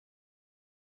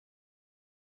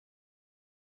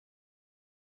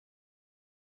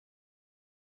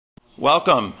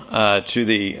Welcome to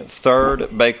the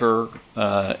third Baker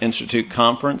Institute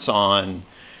Conference on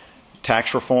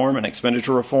tax reform and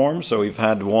expenditure reform. So we've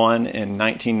had one in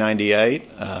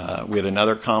 1998. We had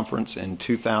another conference in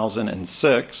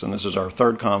 2006, and this is our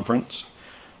third conference.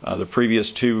 The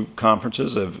previous two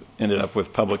conferences have ended up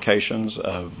with publications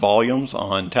of volumes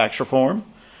on tax reform.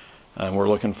 And we're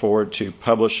looking forward to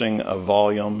publishing a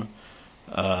volume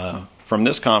from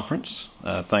this conference,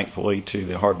 thankfully to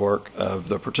the hard work of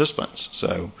the participants.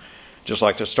 So just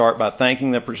like to start by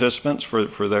thanking the participants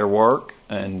for their work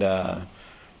and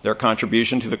their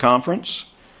contribution to the conference.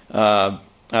 I'd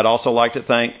also like to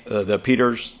thank the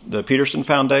Peterson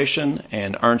Foundation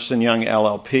and Ernst & Young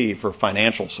LLP for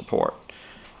financial support.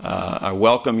 I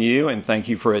welcome you and thank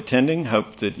you for attending.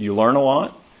 Hope that you learn a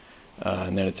lot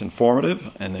and that it's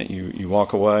informative and that you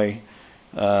walk away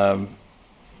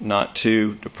not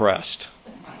too depressed,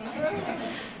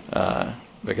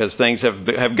 because things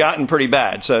have gotten pretty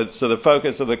bad. So the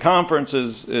focus of the conference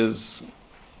is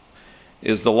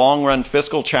the long-run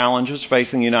fiscal challenges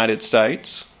facing the United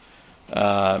States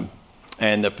and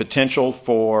the potential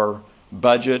for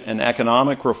budget and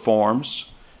economic reforms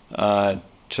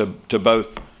to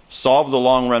both solve the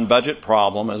long-run budget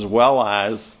problem as well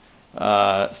as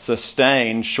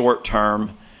sustain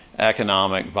short-term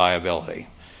economic viability.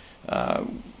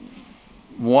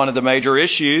 One of the major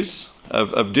issues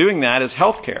of doing that is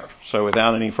healthcare. So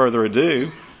without any further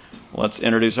ado, let's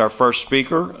introduce our first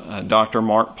speaker, Dr.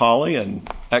 Mark Pauly, an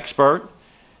expert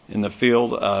in the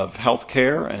field of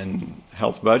healthcare and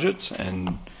health budgets,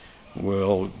 and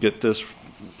we'll get this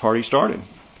party started.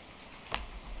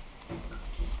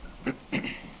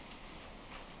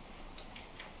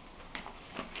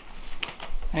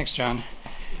 Thanks, John.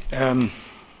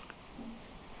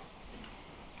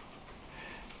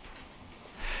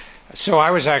 So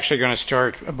I was actually going to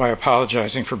start by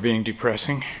apologizing for being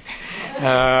depressing.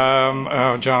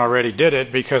 John already did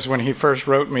it, because when he first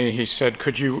wrote me, he said,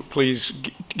 could you please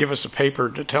give us a paper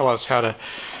to tell us how to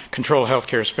control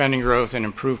healthcare spending growth and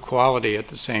improve quality at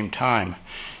the same time?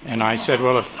 And I said,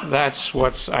 well, if that's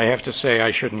what I have to say,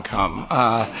 I shouldn't come.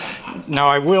 Now,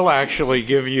 I will actually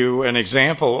give you an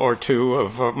example or two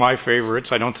of my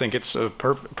favorites. I don't think it's a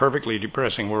perfectly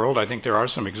depressing world. I think there are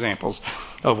some examples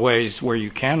of ways where you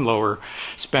can lower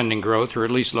spending growth, or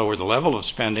at least lower the level of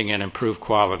spending and improve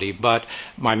quality. But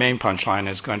my main punchline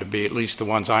is going to be, at least the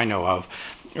ones I know of,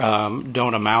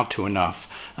 don't amount to enough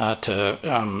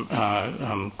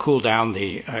to cool down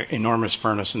the enormous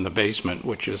furnace in the basement,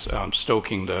 which is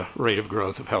stoking the rate of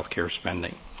growth of healthcare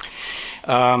spending.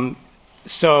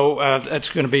 So that's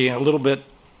going to be a little bit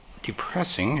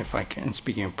depressing, if I can.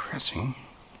 Speaking of pressing,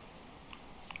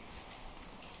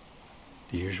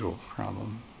 the usual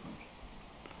problem.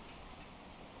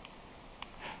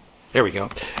 There we go.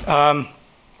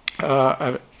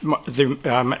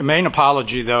 The main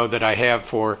apology, though, that I have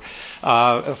for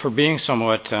being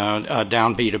somewhat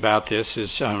downbeat about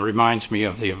this reminds me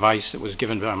of the advice that was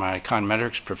given by my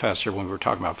econometrics professor when we were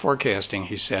talking about forecasting.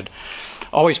 He said,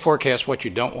 always forecast what you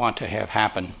don't want to have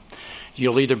happen.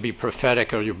 You'll either be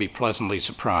prophetic or you'll be pleasantly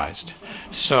surprised.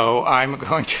 So I'm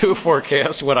going to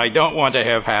forecast what I don't want to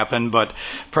have happen, but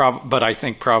I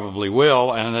think probably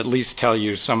will, and at least tell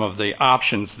you some of the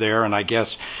options there. And I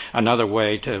guess another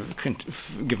way to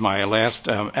give my last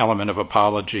element of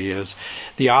apology is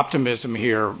the optimism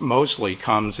here mostly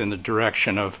comes in the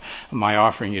direction of my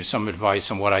offering you some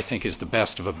advice on what I think is the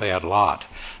best of a bad lot,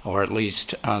 or at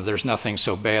least there's nothing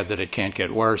so bad that it can't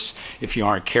get worse if you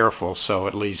aren't careful. So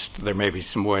at least there may be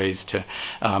some ways to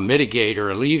mitigate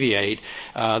or alleviate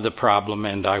the problem,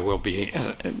 and I will be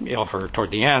offer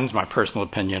toward the end my personal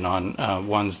opinion on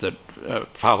ones that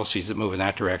policies that move in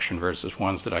that direction versus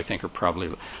ones that I think are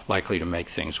probably likely to make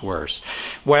things worse.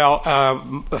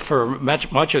 Well, for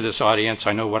much of this audience,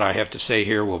 I know what I have to say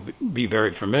here will be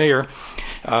very familiar,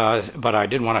 but I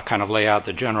did want to kind of lay out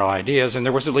the general ideas, and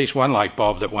there was at least one light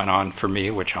bulb that went on for me,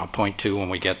 which I'll point to when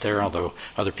we get there, although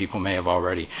other people may have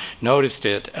already noticed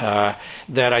it,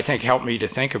 that I think helped me to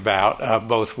think about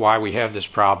both why we have this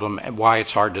problem, why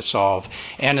it's hard to solve,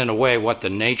 and in a way what the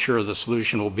nature of the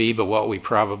solution will be, but what we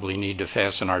probably need to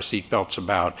fasten our seatbelts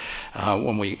about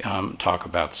when we talk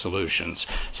about solutions.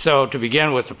 So to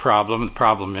begin with the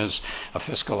problem is a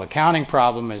fiscal accounting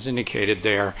problem, as indicated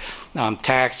there,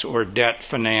 tax or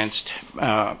debt-financed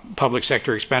public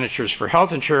sector expenditures for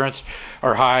health insurance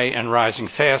are high and rising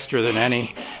faster than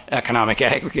any economic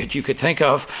aggregate you could think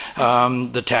of,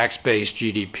 the tax-based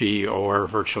GDP or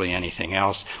virtually anything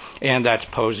else. And that's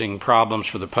posing problems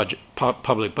for the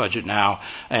public budget now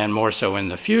and more so in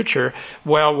the future.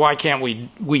 Well, why can't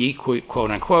we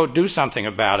quote unquote, do something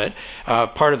about it?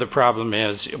 Part of the problem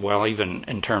is, well, even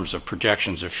in terms of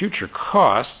projections of future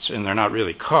costs, and they're not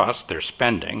really costs, they're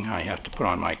spending. I have to put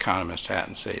on my economist hat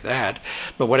and say that.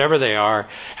 But whatever they are,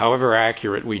 however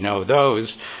accurate we know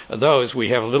those, we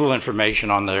have little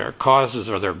information on their causes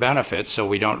or their benefits, so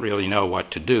we don't really know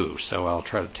what to do. So I'll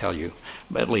try to tell you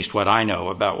at least what I know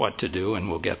about what to do, and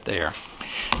we'll get there.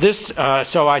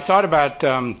 So I thought about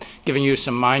giving you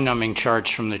some mind-numbing charts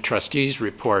from the trustees'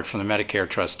 report, from the Medicare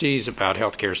trustees about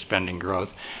healthcare spending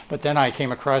growth. But then I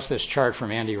came across this chart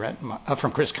from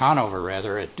from Chris Conover,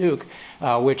 at Duke,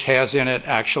 which has in it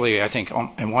actually, I think,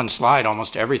 in one slide,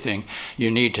 almost everything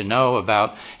you need to know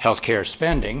about healthcare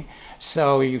spending.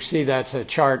 So you see that's a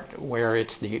chart where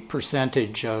it's the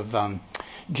percentage of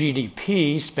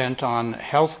GDP spent on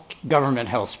government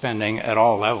health spending at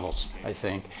all levels, I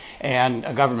think, and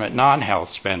government non-health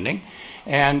spending.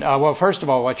 And, well, first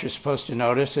of all, what you're supposed to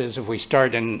notice is if we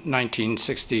start in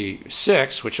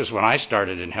 1966, which is when I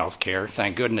started in healthcare,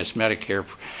 thank goodness Medicare,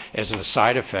 as a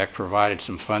side effect, provided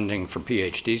some funding for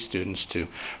PhD students to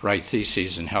write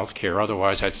theses in healthcare.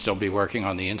 Otherwise, I'd still be working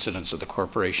on the incidence of the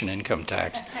corporation income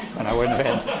tax, and I wouldn't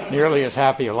have had nearly as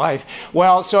happy a life.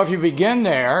 Well, so if you begin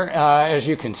there, as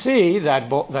you can see, that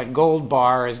gold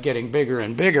bar is getting bigger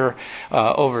and bigger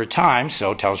over time,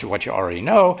 so it tells you what you already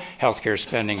know. Healthcare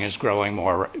spending is growing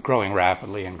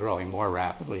rapidly and growing more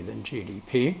rapidly than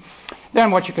GDP.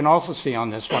 Then what you can also see on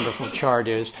this wonderful chart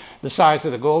is the size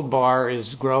of the gold bar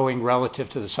is growing relative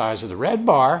to the size of the red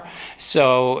bar.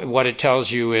 So what it tells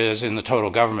you is in the total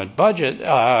government budget,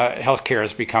 healthcare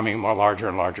is becoming a larger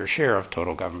and larger share of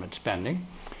total government spending.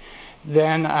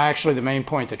 Then actually the main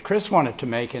point that Chris wanted to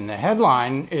make in the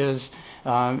headline is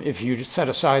if you set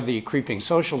aside the creeping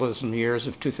socialism years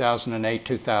of 2008,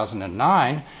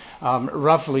 2009,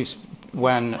 roughly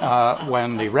when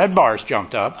the red bars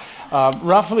jumped up,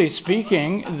 roughly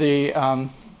speaking, there's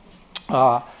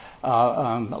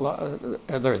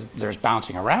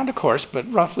bouncing around, of course,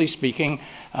 but roughly speaking,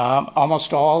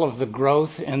 almost all of the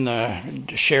growth in the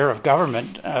share of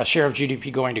government, share of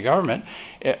GDP going to government,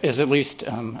 is at least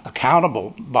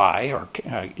accountable by, or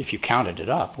if you counted it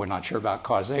up, we're not sure about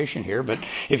causation here, but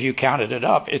if you counted it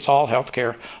up, it's all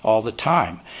healthcare all the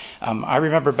time. I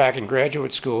remember back in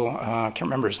graduate school, I can't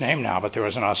remember his name now, but there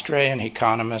was an Australian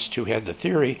economist who had the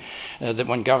theory that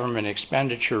when government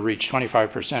expenditure reached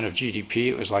 25% of GDP,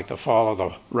 it was like the fall of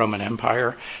the Roman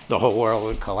Empire, the whole world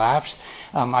would collapse.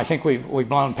 I think we've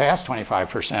blown past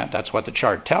 25%. That's what the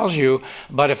chart tells you.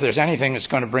 But if there's anything that's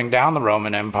going to bring down the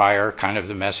Roman Empire, kind of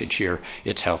the message here,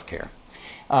 it's healthcare.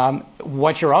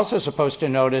 What you're also supposed to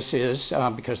notice is,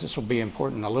 because this will be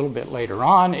important a little bit later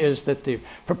on, is that the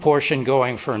proportion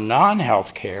going for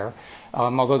non-health care,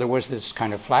 although there was this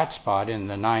kind of flat spot in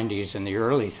the 90s and the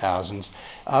early thousands,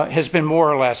 has been more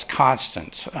or less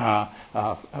constant since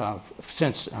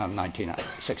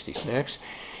 1966.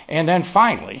 And then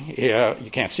finally,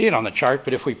 you can't see it on the chart,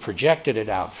 but if we projected it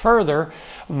out further,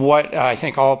 what I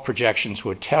think all projections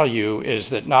would tell you is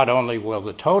that not only will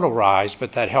the total rise,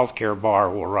 but that healthcare bar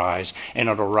will rise, and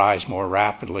it'll rise more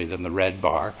rapidly than the red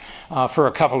bar for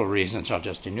a couple of reasons. I'll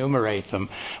just enumerate them.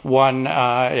 One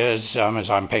is, as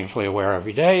I'm painfully aware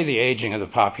every day, the aging of the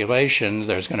population.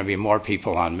 There's going to be more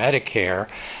people on Medicare.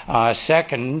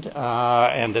 Second,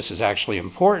 and this is actually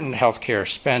important, healthcare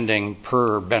spending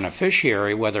per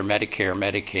beneficiary, whether Medicare,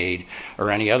 Medicaid, or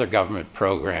any other government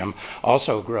program,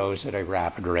 also grows at a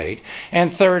rapid rate.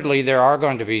 And thirdly, there are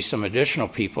going to be some additional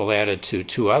people added to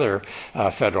two other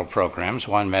federal programs.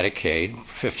 One, Medicaid,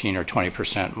 15 or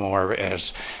 20% more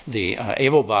as the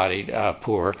able-bodied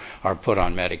poor are put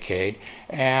on Medicaid.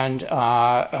 And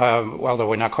although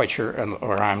we're not quite sure,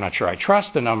 or I'm not sure I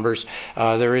trust the numbers,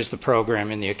 there is the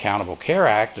program in the Accountable Care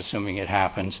Act, assuming it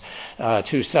happens,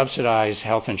 to subsidize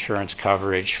health insurance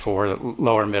coverage for the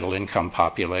lower middle income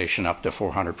population up to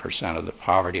 400% of the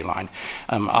poverty line.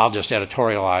 I'll just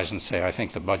editorialize and say I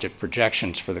think the budget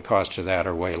projections for the cost of that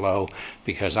are way low,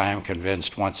 because I am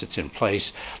convinced once it's in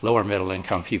place, lower middle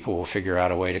income people will figure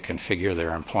out a way to configure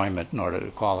their employment in order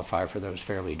to qualify for those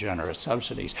fairly generous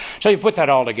subsidies. So you put that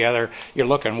all together, you're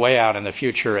looking way out in the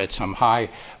future at some high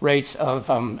rates of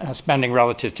spending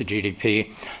relative to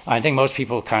GDP. I think most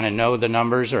people kind of know the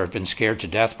numbers or have been scared to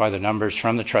death by the numbers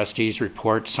from the trustees'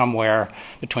 report. Somewhere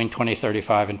between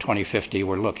 2035 and 2050,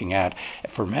 we're looking at,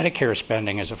 for Medicare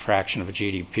spending as a fraction of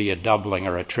GDP, a doubling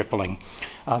or a tripling.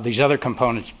 These other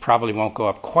components probably won't go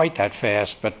up quite that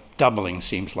fast, but doubling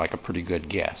seems like a pretty good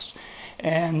guess.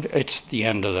 And it's the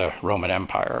end of the Roman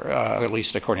Empire, at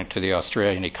least according to the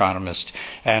Australian economist.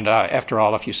 And after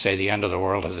all, if you say the end of the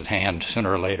world is at hand,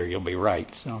 sooner or later you'll be right.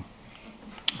 So,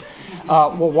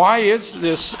 well, why is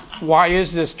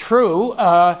this true?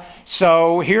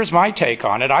 So here's my take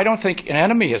on it. I don't think an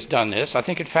enemy has done this. I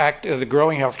think, in fact, the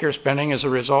growing healthcare spending is a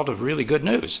result of really good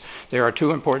news. There are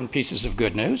two important pieces of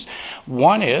good news.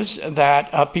 One is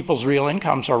that people's real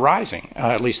incomes are rising.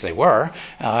 At least they were,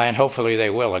 and hopefully they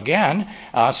will again.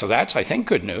 So that's, I think,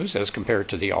 good news as compared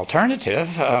to the alternative.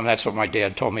 That's what my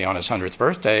dad told me on his 100th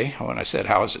birthday when I said,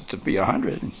 "How is it to be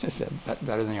 100?" And he said,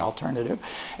 "Better than the alternative."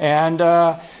 And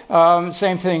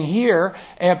same thing here,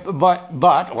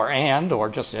 or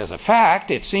just as a fact,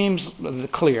 it seems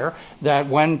clear that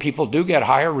when people do get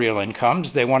higher real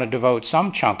incomes, they want to devote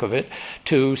some chunk of it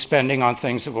to spending on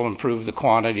things that will improve the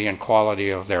quantity and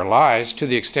quality of their lives, to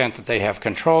the extent that they have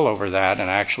control over that and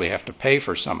actually have to pay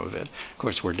for some of it. Of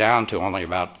course, we're down to only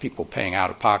about people paying out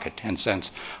of pocket 10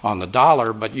 cents on the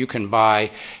dollar, but you can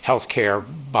buy health care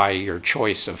by your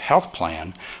choice of health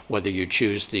plan, whether you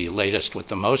choose the latest with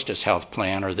the mostest health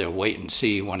plan or the wait and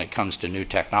see when it comes to new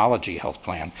technology health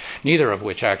plan, neither of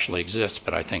which actually exists,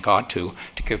 but I think ought to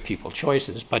give people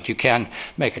choices. But you can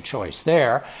make a choice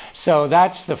there. So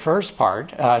that's the first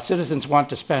part. Citizens want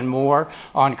to spend more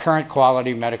on current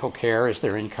quality medical care as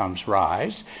their incomes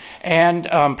rise. And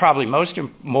probably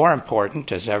more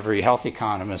important, as every health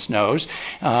economist knows,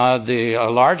 the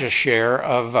largest share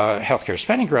of healthcare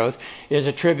spending growth is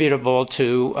attributable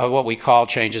to what we call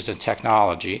changes in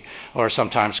technology, or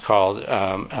sometimes called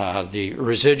the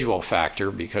residual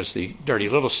factor, because the dirty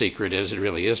little secret is it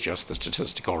really is just the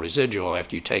statistical residual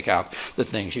after you take out the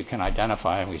things you can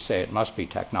identify, and we say it must be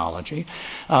technology.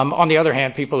 On the other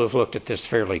hand, people who've looked at this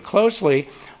fairly closely,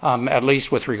 at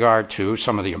least with regard to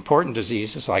some of the important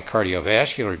diseases like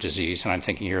cardiovascular disease, and I'm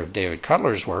thinking here of David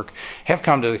Cutler's work, have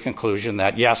come to the conclusion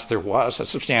that yes, there was a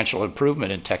substantial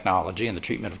improvement in technology in the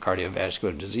treatment of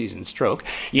cardiovascular disease and stroke.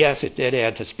 Yes, it did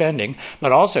add to spending,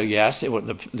 but also yes,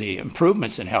 the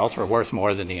improvements in health were worth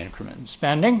more than the increment in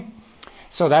spending.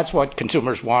 So that's what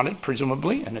consumers wanted,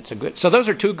 presumably, and it's a good. So those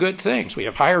are two good things. We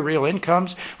have higher real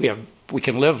incomes. We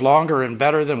can live longer and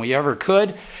better than we ever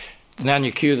could. And then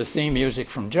you cue the theme music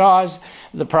from Jaws.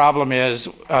 The problem is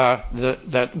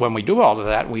that when we do all of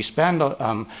that, we spend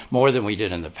more than we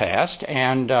did in the past.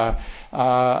 And I'm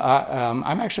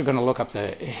actually going to look up the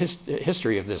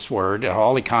history of this word.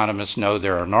 All economists know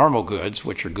there are normal goods,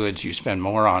 which are goods you spend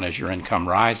more on as your income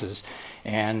rises.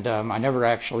 And I never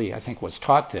actually, I think, was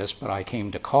taught this, but I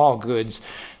came to call goods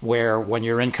where when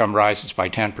your income rises by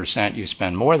 10%, you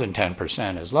spend more than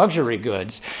 10% as luxury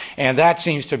goods. And that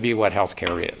seems to be what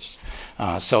healthcare is.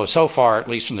 So far, at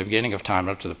least from the beginning of time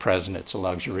up to the present, it's a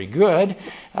luxury good,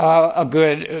 a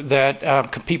good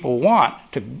that people want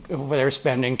their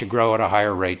spending to grow at a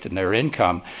higher rate than their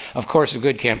income. Of course, a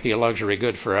good can't be a luxury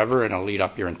good forever, and it'll eat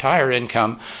up your entire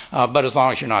income. But as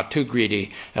long as you're not too greedy,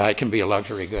 it can be a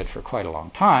luxury good for quite a long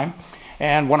time.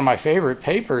 And one of my favorite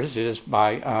papers is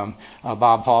by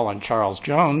Bob Hall and Charles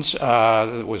Jones. It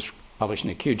was published in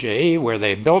the QJE, where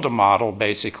they built a model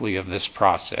basically of this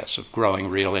process of growing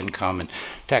real income and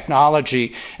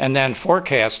technology, and then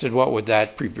forecasted what would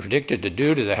that be predicted to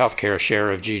do to the healthcare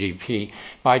share of GDP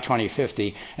by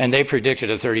 2050, and they predicted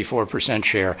a 34%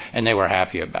 share, and they were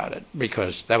happy about it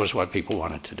because that was what people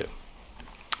wanted to do.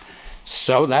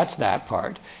 So that's that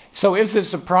part. So is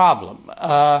this a problem?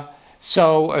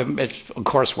 So it's, of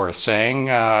course, worth saying,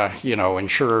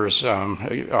 insurers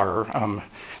are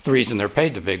the reason they're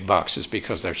paid the big bucks is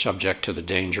because they're subject to the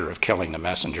danger of killing the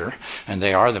messenger, and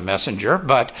they are the messenger.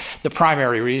 But the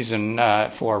primary reason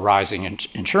for rising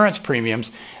insurance premiums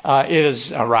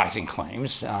is rising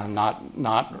claims, not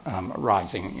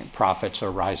rising profits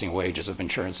or rising wages of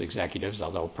insurance executives,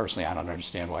 although personally I don't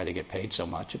understand why they get paid so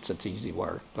much. It's easy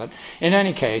work. But in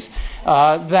any case,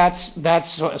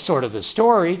 that's sort of the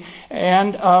story.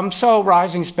 And so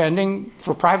rising spending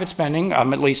for private spending, at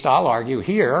least I'll argue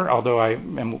here, although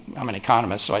I'm an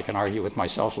economist, so I can argue with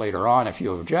myself later on if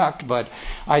you object, but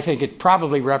I think it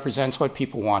probably represents what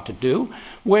people want to do,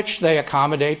 which they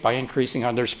accommodate by increasing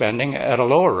on their spending at a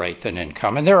lower rate than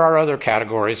income. And there are other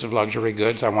categories of luxury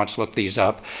goods. I once looked these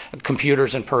up.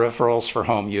 Computers and peripherals for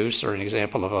home use are an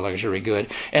example of a luxury good.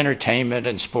 Entertainment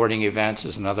and sporting events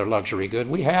is another luxury good.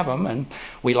 We have them and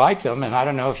we like them, and I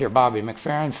don't know if you're Bobby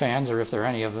McFerrin fans or if there are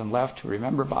any of them left who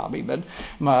remember Bobby, but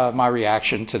my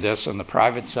reaction to this on the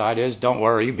private side is don't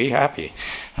worry, be happy.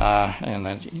 And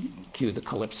then cue the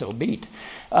Calypso beat.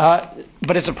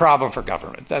 But it's a problem for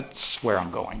government. That's where I'm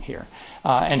going here.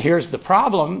 And here's the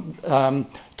problem.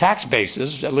 Tax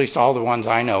bases, at least all the ones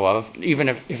I know of, even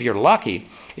if you're lucky,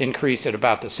 increase at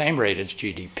about the same rate as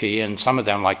GDP, and some of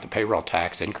them, like the payroll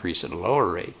tax, increase at a lower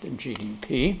rate than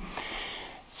GDP.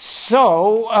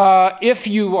 So if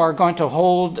you are going to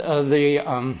hold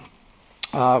the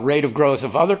rate of growth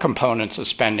of other components of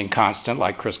spending constant,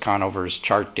 like Chris Conover's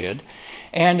chart did,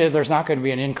 and if there's not going to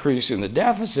be an increase in the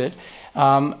deficit,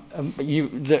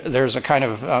 there's a kind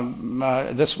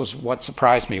of, this was what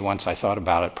surprised me once I thought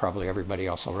about it. Probably everybody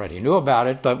else already knew about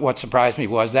it, but what surprised me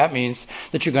was that means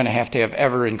that you're going to have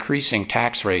ever increasing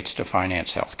tax rates to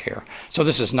finance health care. So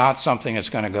this is not something that's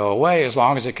going to go away as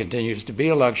long as it continues to be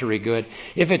a luxury good.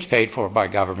 If it's paid for by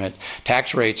government,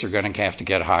 tax rates are going to have to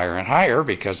get higher and higher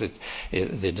because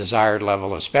the desired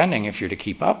level of spending, if you're to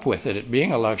keep up with it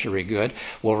being a luxury good,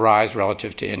 will rise relative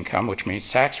to income, which means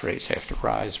tax rates have to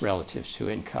rise relative to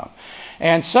income.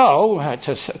 And so,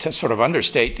 to sort of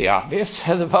understate the obvious,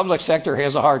 the public sector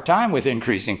has a hard time with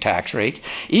increasing tax rates,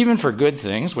 even for good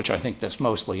things, which I think this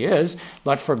mostly is,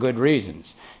 but for good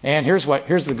reasons. And here's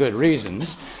the good reasons.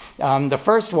 The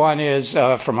first one is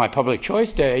from my public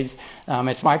choice days.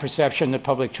 It's my perception that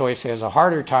public choice has a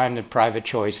harder time than private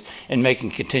choice in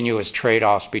making continuous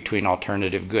trade-offs between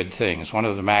alternative good things. One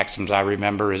of the maxims I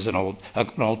remember is an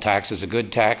old tax is a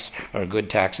good tax, or a good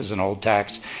tax is an old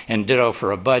tax, and ditto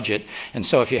for a budget. And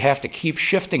so if you have to keep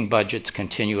shifting budgets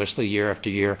continuously year after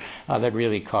year, that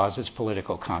really causes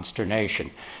political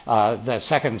consternation. The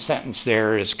second sentence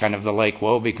there is kind of the Lake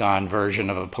Woebegone version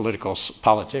of a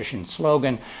politician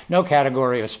slogan. No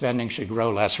category of spending should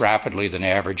grow less rapidly than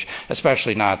average,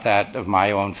 especially not that of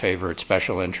my own favorite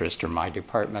special interest or my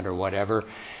department or whatever.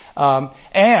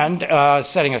 And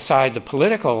setting aside the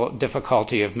political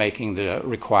difficulty of making the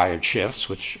required shifts,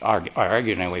 which are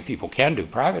argued anyway people can do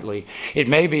privately, it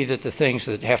may be that the things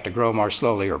that have to grow more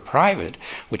slowly are private,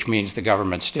 which means the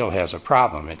government still has a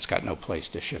problem. It's got no place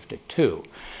to shift it to.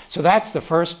 So that's the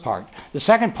first part. The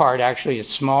second part actually is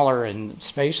smaller in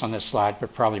space on this slide,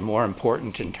 but probably more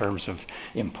important in terms of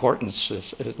importance,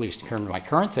 at least in terms of my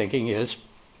current thinking, is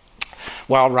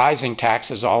while rising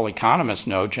taxes, all economists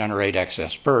know, generate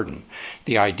excess burden.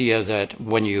 The idea that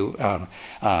when you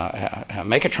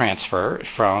make a transfer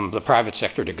from the private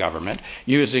sector to government,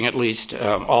 using at least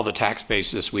all the tax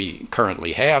bases we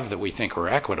currently have that we think are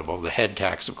equitable, the head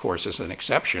tax, of course, is an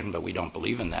exception, but we don't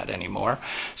believe in that anymore.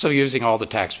 So using all the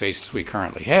tax bases we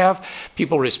currently have,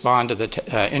 people respond to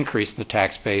the increase in the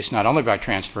tax base not only by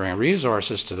transferring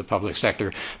resources to the public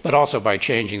sector, but also by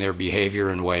changing their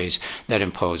behavior in ways that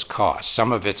impose costs.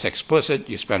 Some of it's explicit.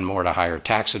 You spend more to hire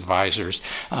tax advisors.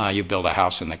 You build a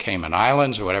house in the Cayman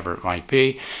Islands or whatever it might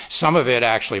be. Some of it,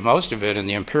 actually most of it, in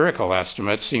the empirical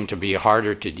estimates seem to be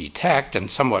harder to detect and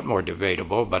somewhat more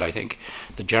debatable, but I think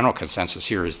the general consensus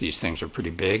here is these things are pretty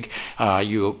big.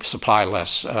 You supply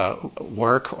less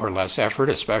work or less effort,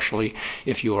 especially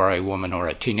if you are a woman or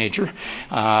a teenager.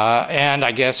 And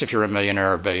I guess if you're a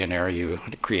millionaire or billionaire, you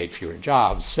create fewer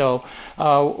jobs. So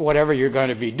whatever you're going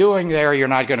to be doing there, you're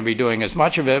not going to be doing as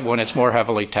much of it when it's more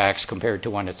heavily taxed compared to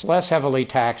when it's less heavily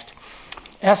taxed.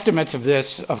 Estimates of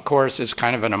this, of course, is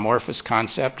kind of an amorphous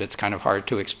concept. It's kind of hard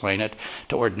to explain it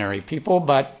to ordinary people,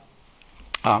 but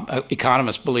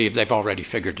economists believe they've already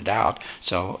figured it out,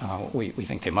 so we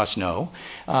think they must know.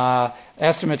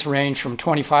 Estimates range from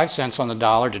 25 cents on the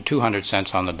dollar to 200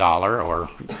 cents on the dollar, or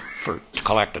to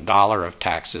collect $1 of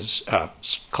taxes,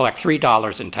 collect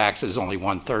 $3 in taxes, only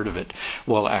 1/3 of it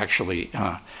will actually,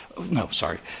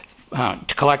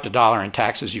 to collect $1 in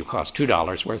taxes, you cost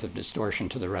 $2 worth of distortion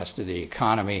to the rest of the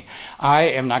economy. I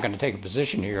am not going to take a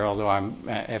position here, although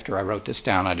after I wrote this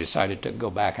down, I decided to go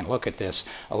back and look at this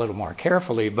a little more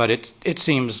carefully, but it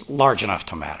seems large enough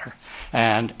to matter.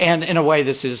 And in a way,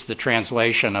 this is the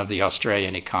translation of the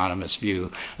Australian economist's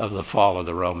view of the fall of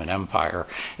the Roman Empire.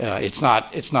 It's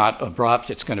not abrupt.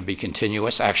 It's going to be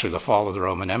continuous. Actually, the fall of the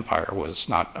Roman Empire was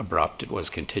not abrupt. It was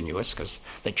continuous because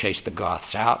they chased the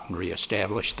Goths out and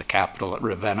reestablished the capital capital at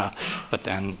Ravenna, but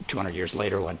then 200 years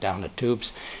later went down the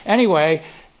tubes. Anyway,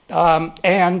 that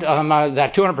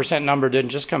 200% number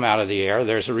didn't just come out of the air.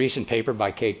 There's a recent paper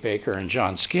by Kate Baker and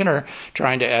John Skinner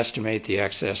trying to estimate the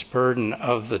excess burden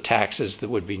of the taxes that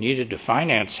would be needed to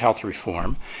finance health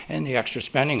reform and the extra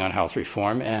spending on health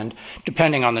reform. And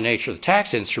depending on the nature of the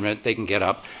tax instrument, they can get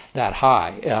up that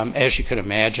high. As you could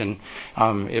imagine,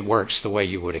 it works the way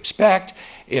you would expect.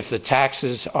 If the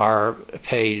taxes are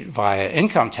paid via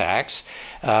income tax,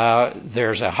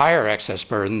 there's a higher excess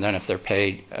burden than if they're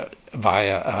paid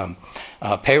via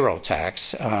payroll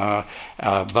tax.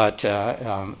 But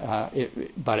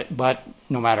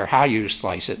no matter how you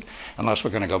slice it, unless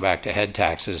we're going to go back to head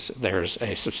taxes, there's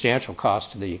a substantial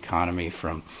cost to the economy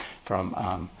from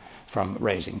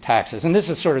raising taxes. And this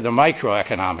is sort of the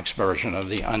microeconomics version of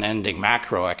the unending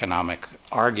macroeconomic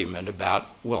argument about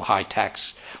will high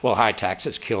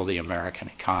taxes kill the American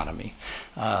economy?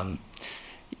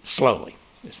 Slowly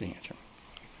is the answer.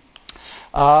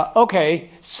 Okay,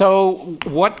 so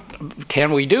what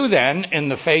can we do then in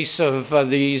the face of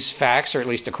these facts, or at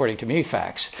least according to me,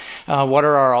 facts? What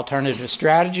are our alternative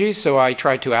strategies? So I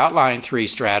tried to outline 3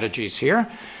 strategies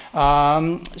here.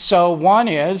 So one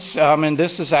is, and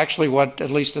this is actually what, at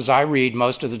least as I read,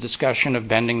 most of the discussion of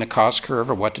bending the cost curve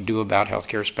or what to do about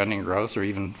healthcare spending growth, or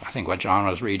even I think what John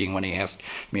was reading when he asked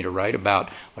me to write about,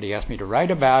 what he asked me to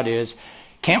write about is,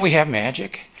 can't we have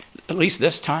magic, at least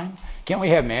this time? Can't we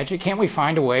have magic? Can't we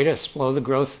find a way to slow the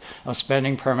growth of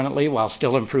spending permanently while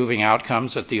still improving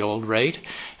outcomes at the old rate?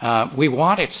 We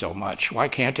want it so much. Why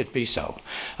can't it be so?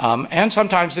 And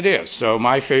sometimes it is. So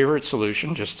my favorite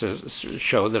solution, just to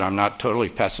show that I'm not totally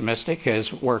pessimistic,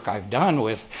 is work I've done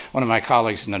with one of my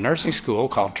colleagues in the nursing school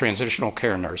called Transitional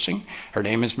Care Nursing. Her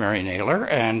name is Mary Naylor,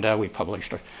 and we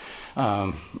published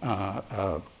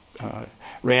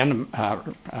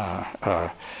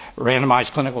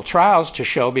randomized clinical trials to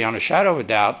show beyond a shadow of a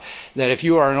doubt that if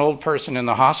you are an old person in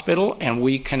the hospital and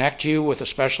we connect you with a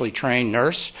specially trained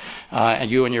nurse and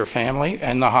you and your family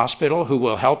in the hospital who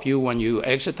will help you when you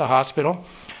exit the hospital,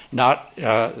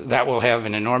 that will have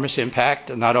an enormous impact.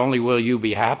 Not only will you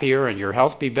be happier and your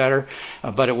health be better,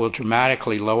 but it will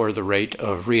dramatically lower the rate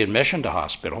of readmission to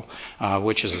hospital,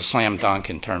 which is a slam dunk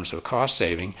in terms of cost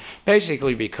saving,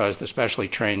 basically because the specially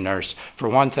trained nurse, for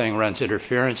one thing, runs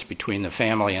interference between the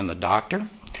family and the doctor.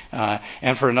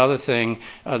 And for another thing,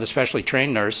 the specially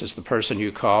trained nurse is the person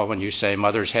you call when you say,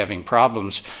 mother's having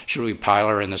problems, should we pile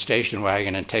her in the station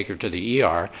wagon and take her to the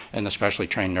ER? And the specially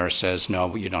trained nurse says,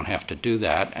 no, you don't have to do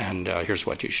that, and here's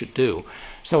what you should do.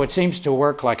 So it seems to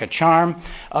work like a charm.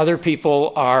 Other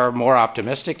people are more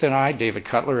optimistic than I. David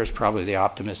Cutler is probably the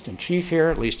optimist in chief here,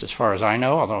 at least as far as I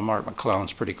know, although Mark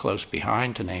McClellan's pretty close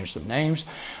behind, to name some names.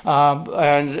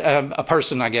 And a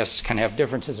person, I guess, can have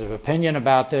differences of opinion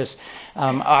about this.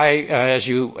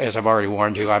 As I've already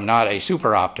warned you, I'm not a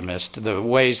super optimist. The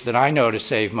ways that I know to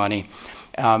save money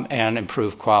and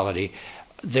improve quality,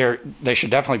 they should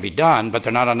definitely be done, but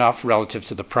they're not enough relative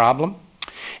to the problem.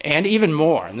 And even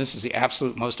more, and this is the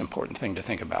absolute most important thing to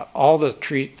think about, all the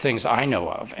things I know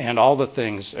of, and all the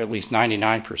things, at least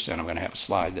 99%, I'm going to have a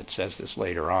slide that says this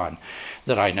later on,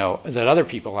 that I know, that other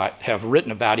people have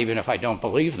written about, even if I don't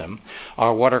believe them,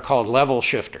 are what are called level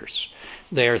shifters.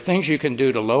 They are things you can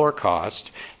do to lower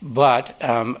cost, but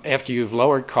after you've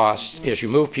lowered cost, as you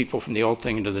move people from the old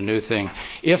thing into the new thing,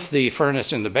 if the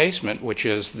furnace in the basement, which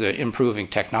is the improving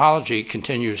technology,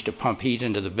 continues to pump heat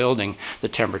into the building, the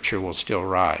temperature will still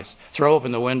rise. Throw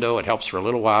open the window, it helps for a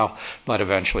little while, but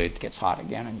eventually it gets hot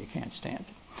again and you can't stand it.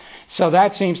 So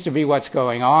that seems to be what's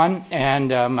going on,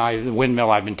 and the windmill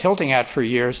I've been tilting at for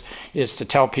years is to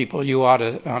tell people you ought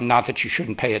to, not that you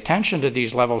shouldn't pay attention to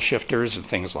these level shifters and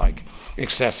things like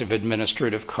excessive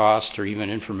administrative cost or even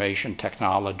information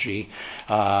technology,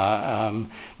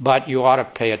 but you ought to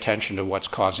pay attention to what's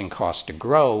causing costs to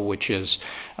grow, which is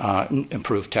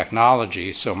improved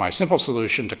technology. So my simple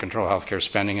solution to control healthcare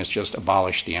spending is just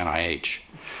abolish the NIH.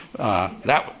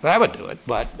 That would do it,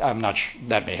 but I'm not sure.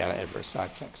 That may have adverse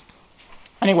side effects.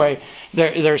 Anyway,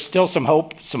 there's still some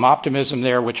hope, some optimism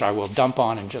there, which I will dump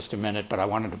on in just a minute, but I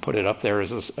wanted to put it up there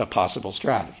as a possible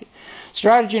strategy.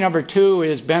 Strategy number 2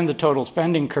 is bend the total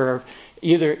spending curve.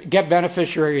 Either get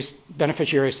beneficiaries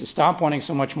to stop wanting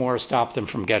so much more or stop them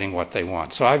from getting what they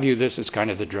want. So I view this as kind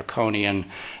of the draconian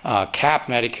cap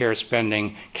Medicare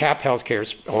spending, cap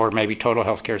healthcare, or maybe total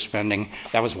healthcare spending.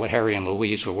 That was what Harry and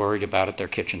Louise were worried about at their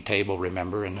kitchen table,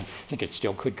 remember, and I think it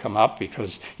still could come up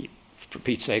because, for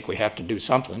Pete's sake, we have to do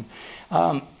something.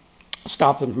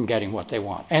 Stop them from getting what they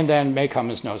want. And then may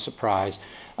come as no surprise,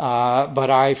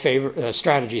 But I favor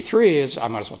strategy 3 is, I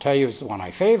might as well tell you, is the one I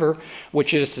favor,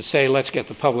 which is to say let's get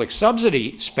the public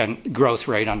subsidy growth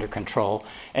rate under control.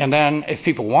 And then if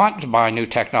people want to buy new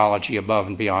technology above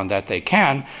and beyond that, they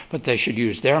can, but they should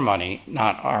use their money,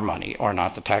 not our money, or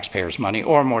not the taxpayers' money,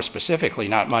 or more specifically,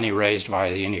 not money raised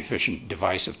via the inefficient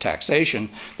device of taxation.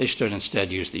 They should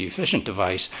instead use the efficient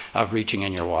device of reaching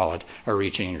in your wallet or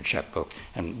reaching in your checkbook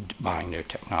and buying new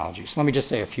technologies. Let me just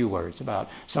say a few words about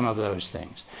some of those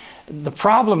things. The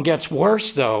problem gets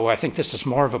worse, though. I think this is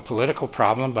more of a political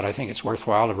problem, but I think it's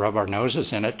worthwhile to rub our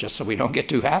noses in it just so we don't get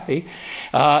too happy.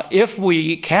 If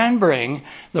we can bring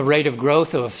the rate of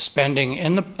growth of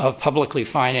spending of publicly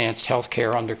financed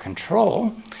healthcare under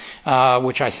control,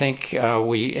 which I think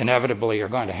we inevitably are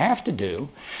going to have to do,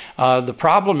 the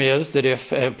problem is that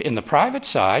if in the private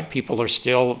side people are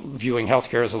still viewing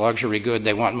healthcare as a luxury good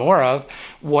they want more of,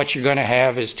 what you're going to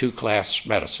have is two-class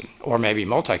medicine, or maybe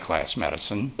multi-class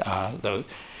medicine. Though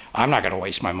I'm not going to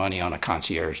waste my money on a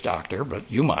concierge doctor,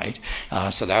 but you might.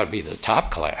 So that would be the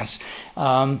top class.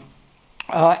 And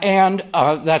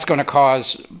that's going to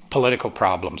cause political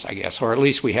problems, I guess, or at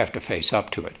least we have to face up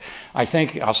to it. I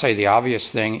think I'll say the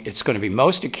obvious thing. It's going to be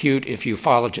most acute if you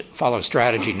follow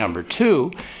strategy number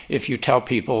 2, if you tell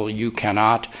people you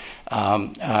cannot,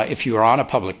 if you are on a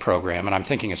public program, and I'm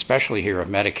thinking especially here of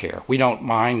Medicare. We don't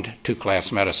mind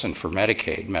two-class medicine for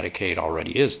Medicaid. Medicaid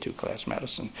already is two-class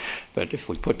medicine. But if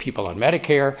we put people on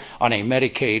Medicare, on a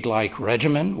Medicaid-like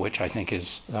regimen, which I think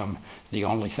is the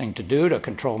only thing to do to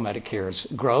control Medicare's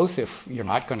growth, if you're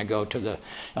not going to go to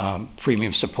the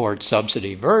premium support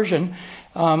subsidy version,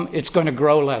 it's going to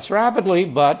grow less rapidly,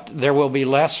 but there will be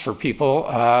less for people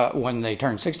when they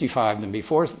turn 65 than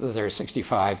before they're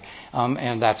 65,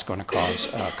 and that's going to cause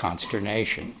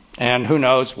consternation. And who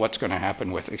knows what's going to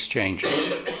happen with exchanges.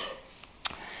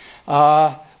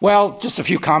 Well, just a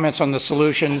few comments on the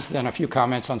solutions, then a few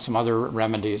comments on some other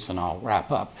remedies, and I'll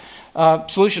wrap up.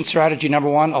 Solution strategy number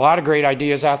 1, a lot of great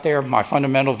ideas out there. My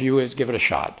fundamental view is give it a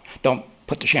shot. Don't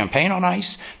put the champagne on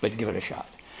ice, but give it a shot.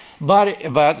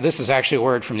 But this is actually a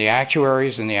word from the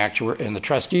actuaries in the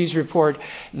trustees report.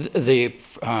 The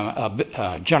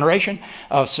generation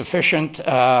of sufficient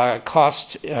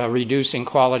cost reducing,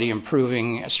 quality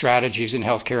improving strategies in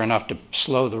healthcare enough to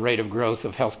slow the rate of growth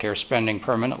of healthcare spending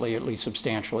permanently, at least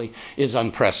substantially, is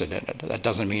unprecedented. That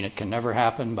doesn't mean it can never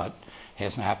happen, but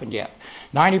hasn't happened yet.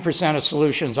 90% of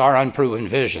solutions are unproven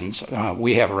visions.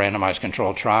 We have a randomized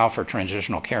controlled trial for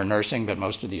transitional care nursing, but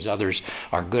most of these others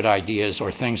are good ideas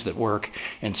or things that work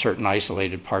in certain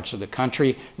isolated parts of the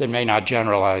country that may not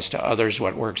generalize to others.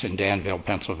 What works in Danville,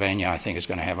 Pennsylvania, I think is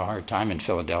going to have a hard time in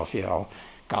Philadelphia.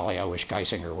 Golly, I wish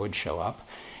Geisinger would show up.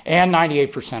 And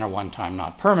 98% are one-time,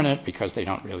 not permanent, because they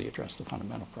don't really address the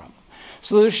fundamental problem.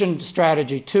 Solution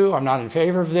strategy 2, I'm not in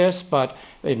favor of this, but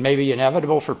it may be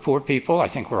inevitable for poor people. I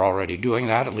think we're already doing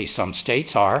that, at least some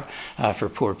states are, for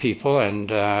poor people.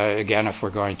 And again, if we're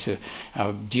going to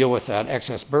deal with that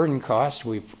excess burden cost,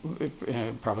 we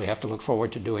probably have to look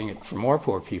forward to doing it for more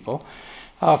poor people.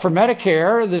 For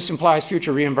Medicare, this implies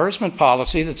future reimbursement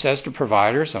policy that says to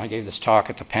providers, and I gave this talk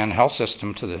at the Penn Health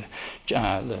System to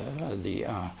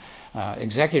the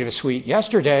executive suite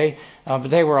yesterday, but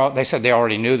they said they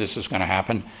already knew this was going to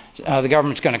happen. The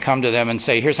government's going to come to them and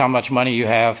say, here's how much money you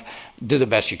have, do the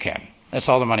best you can. That's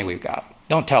all the money we've got.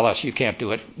 Don't tell us you can't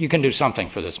do it. You can do something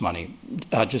for this money.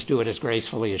 Just do it as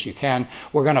gracefully as you can.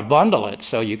 We're going to bundle it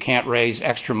so you can't raise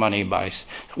extra money by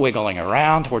wiggling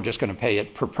around. We're just going to pay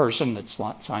it per person that's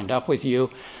signed up with you.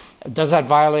 Does that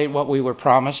violate what we were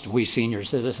promised? We senior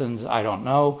citizens, I don't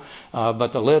know,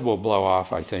 but the lid will blow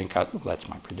off, I think. That's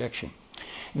my prediction.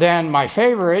 Then my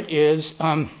favorite is,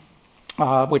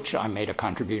 which I made a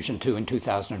contribution to in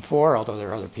 2004, although there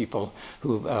are other people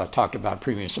who talked about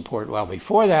premium support well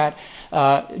before that.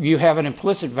 You have an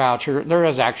implicit voucher. There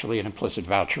is actually an implicit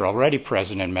voucher already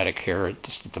present in Medicare. It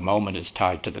just at the moment is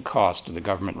tied to the cost of the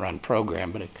government-run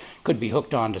program, but it could be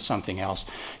hooked on to something else.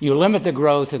 You limit the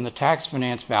growth in the tax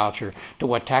finance voucher to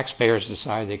what taxpayers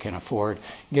decide they can afford,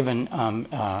 given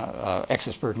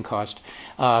excess burden cost.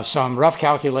 Some rough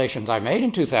calculations I made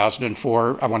in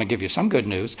 2004, I want to give you some good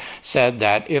news, said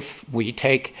that if we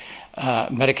take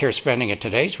Medicare spending at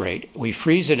today's rate, we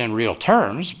freeze it in real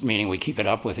terms, meaning we keep it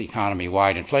up with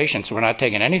economy-wide inflation, so we're not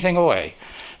taking anything away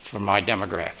from my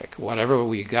demographic. Whatever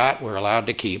we got, we're allowed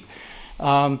to keep.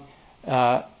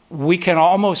 we can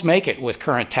almost make it with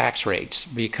current tax rates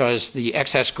because the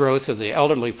excess growth of the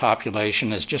elderly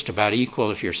population is just about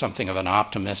equal, if you're something of an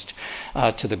optimist,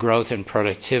 to the growth in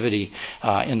productivity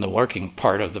in the working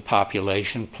part of the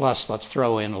population. Plus, let's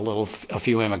throw in a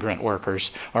few immigrant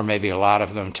workers, or maybe a lot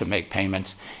of them, to make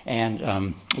payments.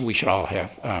 And we should all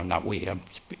have, not we,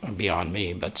 beyond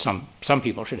me, but some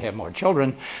people should have more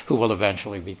children who will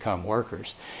eventually become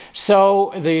workers.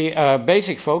 So the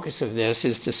basic focus of this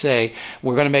is to say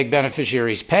we're going to make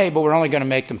beneficiaries pay, but we're only going to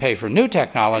make them pay for new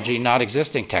technology, not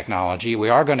existing technology. We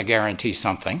are going to guarantee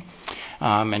something.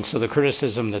 And so the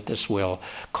criticism that this will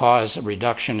cause a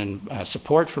reduction in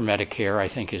support for Medicare, I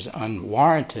think, is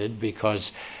unwarranted,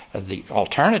 because the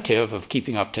alternative of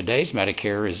keeping up today's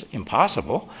Medicare is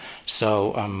impossible.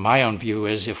 So my own view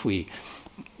is, if we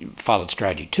followed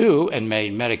strategy 2 and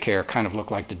made Medicare kind of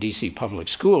look like the DC public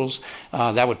schools,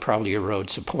 that would probably erode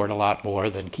support a lot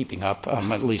more than keeping up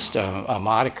at least a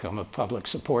modicum of public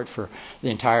support for the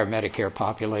entire Medicare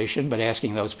population, but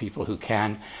asking those people who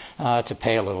can to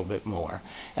pay a little bit more.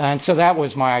 And so that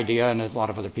was my idea, and a lot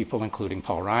of other people, including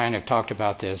Paul Ryan, have talked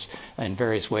about this in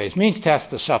various ways. Means test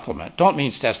the supplement. Don't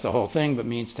means test the whole thing, but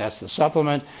means test the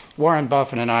supplement. Warren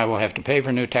Buffett and I will have to pay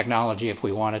for new technology if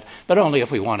we want it, but only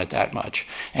if we want it that much.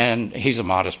 And he's a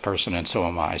modest person, and so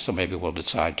am I, so maybe we'll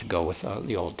decide to go with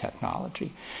the old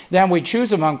technology. Then we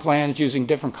choose among plans using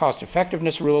different cost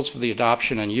effectiveness rules for the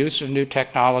adoption and use of new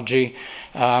technology.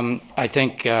 I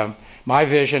think my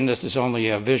vision, this is only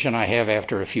a vision I have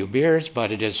after a few beers,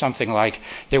 but it is something like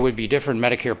there would be different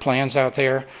Medicare plans out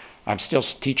there. I'm still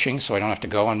teaching, so I don't have to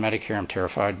go on Medicare. I'm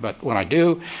terrified. But when I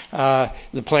do,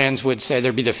 the plans would say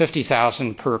there'd be the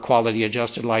 $50,000 per quality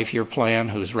adjusted life year plan,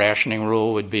 whose rationing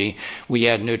rule would be we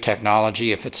add new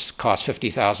technology. If it's cost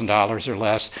 $50,000 or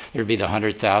less, there'd be the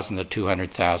 $100,000, the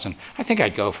 $200,000. I think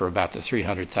I'd go for about the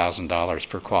 $300,000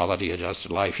 per quality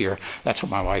adjusted life year. That's what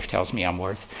my wife tells me I'm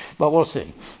worth. But we'll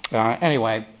see.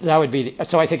 Anyway, that would be,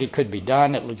 so I think it could be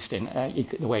done, at least in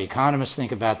the way economists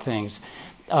think about things.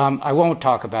 I won't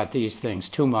talk about these things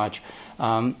too much,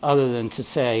 other than to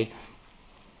say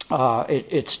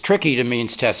it's tricky to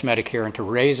means test Medicare and to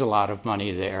raise a lot of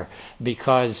money there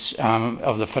because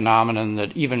of the phenomenon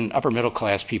that even upper middle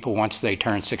class people, once they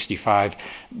turn 65,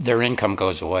 their income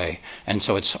goes away. And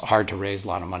so it's hard to raise a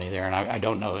lot of money there, and I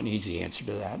don't know an easy answer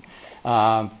to that.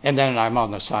 And then I'm on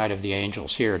the side of the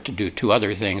angels here to do two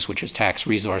other things, which is tax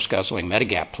resource guzzling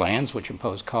Medigap plans, which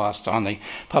impose costs on the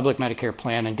public Medicare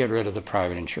plan, and get rid of the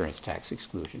private insurance tax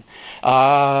exclusion.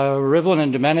 Rivlin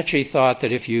and Domenici thought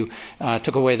that if you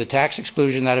took away the tax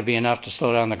exclusion, that would be enough to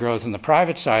slow down the growth in the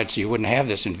private side, so you wouldn't have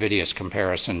this invidious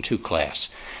comparison to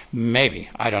class. Maybe.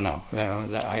 I don't know.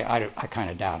 I kind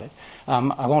of doubt it.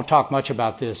 I won't talk much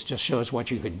about this, just shows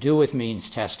what you could do with means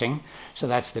testing. So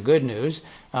that's the good news.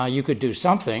 You could do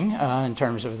something in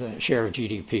terms of the share of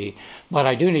GDP. But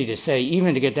I do need to say,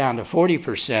 even to get down to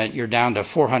 40%, you're down to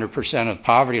 400% of the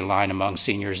poverty line among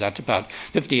seniors. That's about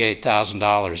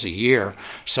 $58,000 a year.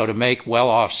 So to make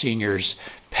well-off seniors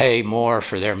pay more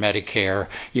for their Medicare,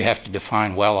 you have to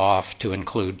define well-off to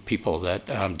include people that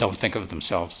don't think of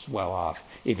themselves well-off,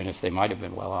 even if they might have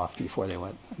been well-off before they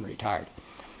went and retired.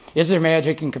 Is there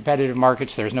magic in competitive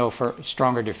markets? There's no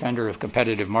stronger defender of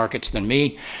competitive markets than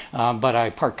me, but I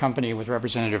part company with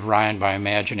Representative Ryan by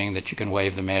imagining that you can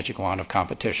wave the magic wand of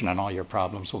competition and all your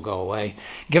problems will go away.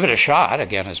 Give it a shot,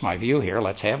 again, is my view here.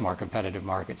 Let's have more competitive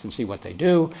markets and see what they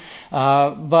do.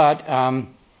 I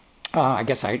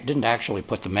guess I didn't actually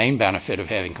put the main benefit of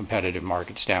having competitive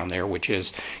markets down there, which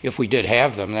is if we did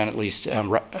have them, then at least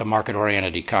a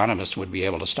market-oriented economist would be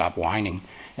able to stop whining.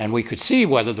 And we could see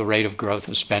whether the rate of growth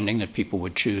of spending that people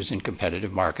would choose in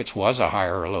competitive markets was a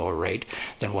higher or lower rate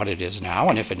than what it is now.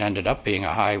 And if it ended up being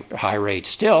a high rate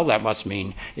still, that must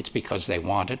mean it's because they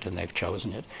want it and they've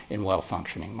chosen it in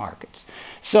well-functioning markets.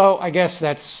 So I guess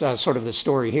that's sort of the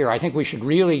story here. I think we should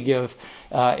really give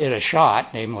it a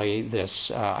shot, namely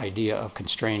this idea of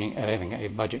having a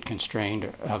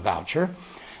budget-constrained voucher.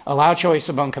 Allow choice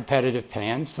among competitive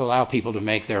plans to allow people to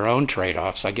make their own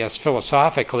trade-offs. I guess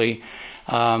philosophically,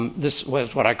 this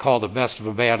was what I call the best of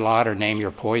a bad lot, or name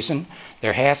your poison.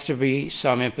 There has to be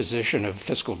some imposition of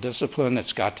fiscal discipline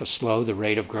that's got to slow the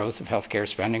rate of growth of healthcare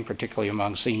spending, particularly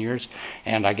among seniors.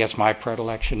 And I guess my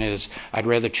predilection is I'd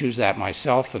rather choose that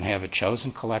myself than have it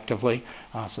chosen collectively.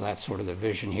 So that's sort of the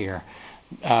vision here.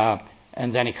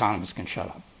 And then economists can shut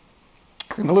up.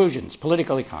 Conclusions,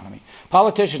 political economy.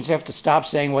 Politicians have to stop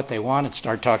saying what they want and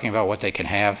start talking about what they can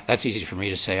have. That's easy for me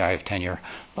to say. I have tenure,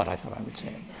 but I thought I would say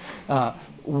it.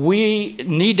 We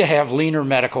need to have leaner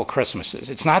medical Christmases.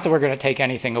 It's not that we're going to take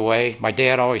anything away. My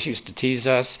dad always used to tease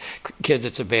us, kids,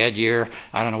 it's a bad year.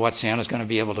 I don't know what Santa's going to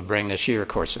be able to bring this year. Of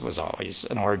course, it was always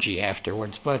an orgy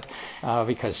afterwards, but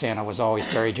because Santa was always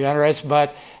very generous.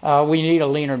 But we need a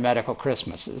leaner medical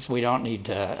Christmases. We don't need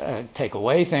to take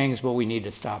away things, but we need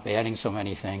to stop adding so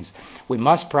many things. We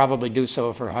must probably do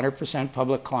so for 100%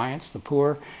 public clients, the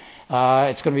poor.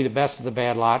 It's going to be the best of the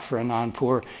bad lot for a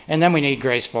non-poor. And then we need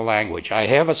graceful language. I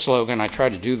have a slogan. I try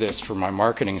to do this for my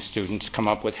marketing students, come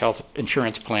up with health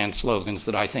insurance plan slogans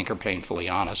that I think are painfully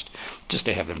honest, just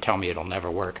to have them tell me it'll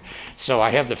never work. So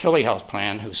I have the Philly Health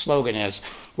Plan, whose slogan is,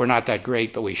 we're not that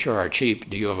great, but we sure are cheap.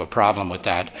 Do you have a problem with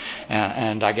that?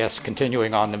 And I guess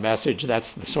continuing on the message,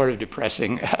 that's the sort of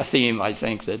depressing theme, I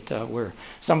think, that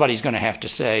somebody's going to have to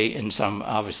say in some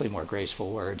obviously more graceful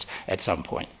words at some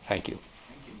point. Thank you.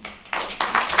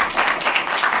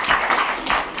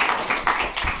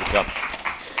 Yep.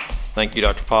 Thank you,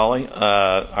 Dr. Pauly.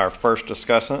 Our first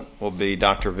discussant will be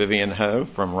Dr. Vivian Ho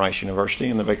from Rice University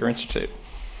and the Baker Institute.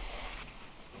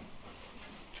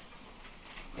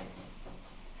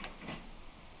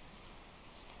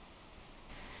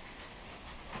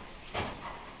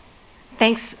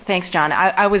 Thanks, John.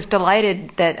 I was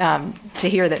delighted that to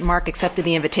hear that Mark accepted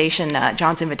the invitation,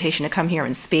 John's invitation to come here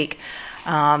and speak.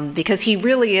 Because he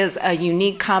really is a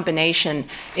unique combination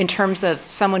in terms of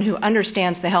someone who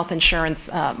understands the health insurance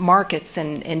markets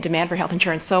and demand for health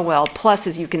insurance so well, plus,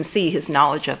 as you can see, his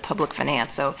knowledge of public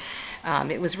finance. So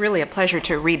it was really a pleasure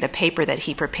to read the paper that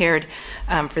he prepared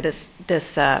for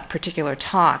this particular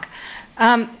talk.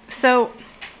 So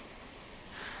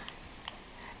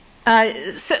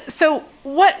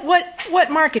what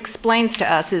Mark explains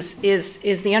to us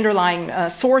is the underlying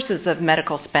sources of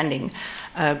medical spending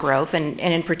growth, and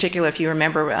in particular, if you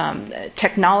remember,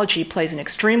 technology plays an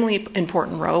extremely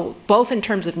important role, both in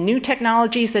terms of new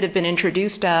technologies that have been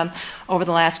introduced over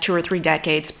the last 2 or 3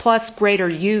 decades, plus greater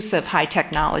use of high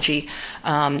technology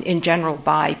in general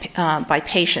by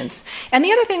patients. And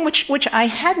the other thing which I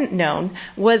hadn't known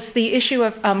was the issue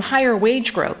of higher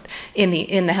wage growth in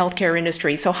the healthcare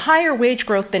industry. So higher wage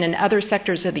growth than in other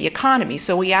sectors of the economy.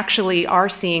 So we actually are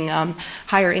seeing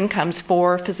higher incomes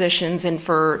for physicians and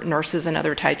for nurses and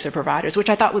other types of providers,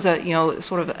 which I thought was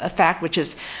sort of a fact which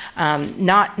is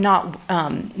not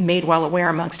made well aware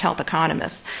amongst health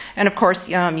economists. And of course,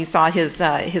 you saw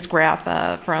his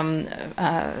graph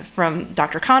from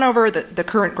Dr. Conover, the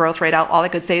current growth rate. All I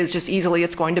could say is just easily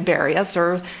it's going to bury us,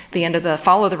 or the end of the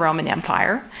fall of the Roman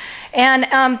Empire. And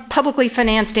publicly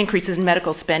financed increases in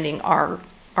medical spending are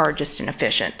just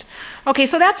inefficient. Okay,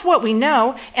 so that's what we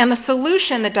know, and the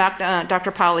solution that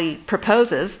Dr. Pauly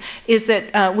proposes is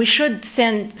that we should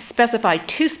specify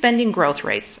 2 spending growth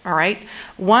rates, all right?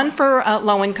 One for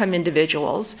low-income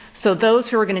individuals, so those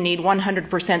who are going to need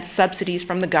 100% subsidies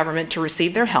from the government to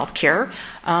receive their health care,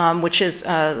 which is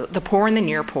the poor and the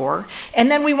near poor. And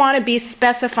then we want to be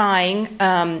specifying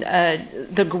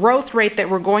the growth rate that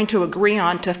we're going to agree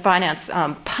on to finance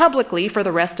publicly for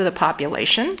the rest of the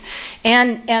population.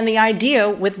 And the idea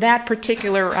with that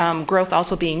particular growth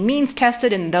also being means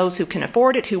tested, and those who can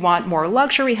afford it, who want more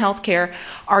luxury health care,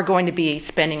 are going to be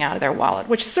spending out of their wallet,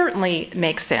 which certainly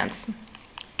makes sense in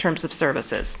terms of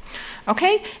services.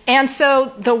 Okay, and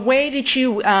so the way that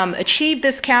you achieve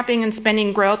this capping and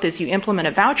spending growth is you implement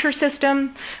a voucher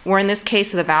system, where in this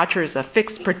case the voucher is a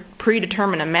fixed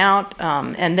predetermined amount,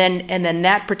 and then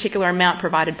that particular amount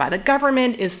provided by the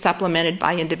government is supplemented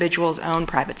by individuals' own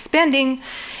private spending,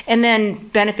 and then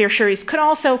beneficiaries could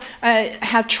also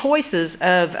have choices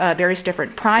of various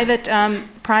different private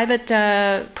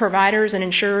providers and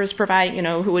insurers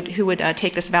who would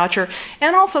take this voucher,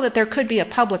 and also that there could be a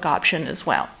public option as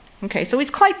well. Okay, so he's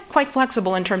quite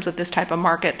flexible in terms of this type of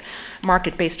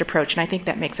market-based approach, and I think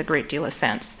that makes a great deal of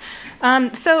sense.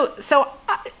 So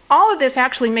all of this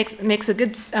actually makes a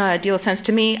good deal of sense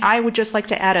to me. I would just like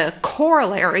to add a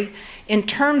corollary in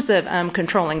terms of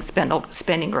controlling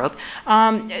spending growth,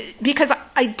 because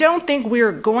I don't think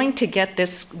we're going to get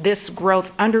this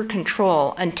growth under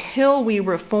control until we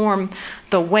reform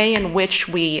the way in which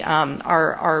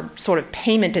our sort of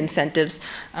payment incentives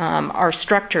are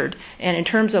structured, and in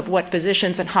terms of what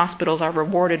physicians and hospitals are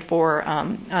rewarded for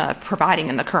providing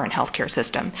in the current healthcare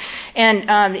system. And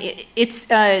it's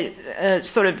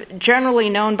sort of generally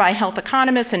known by health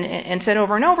economists and said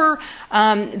over and over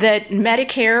that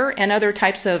Medicare and other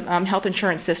types of health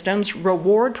insurance systems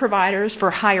reward providers for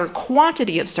higher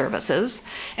quantity of services,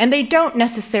 and they don't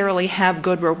necessarily have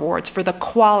good rewards for the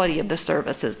quality of the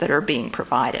services that are being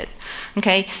provided.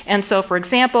 Okay, and so, for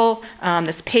example,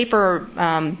 this paper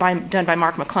done by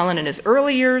Mark McClellan in his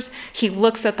early years, he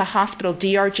looks at the hospital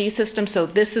DRG system. So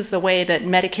this is the way that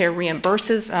Medicare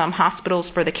reimburses hospitals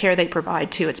for the care they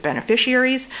provide to its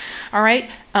beneficiaries. All right,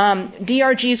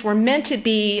 DRGs were meant to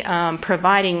be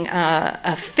providing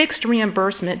a fixed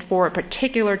reimbursement for a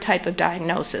particular type of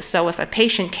diagnosis. So if a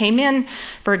patient came in,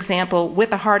 for example,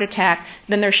 with a heart attack,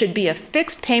 then there should be a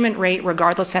fixed payment rate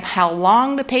regardless of how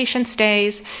long the patient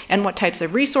stays and what types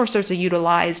of resources are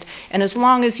utilized. And as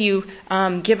long as you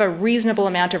give a reasonable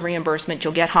amount of reimbursement,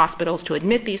 you'll get hospitals to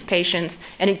admit these patients,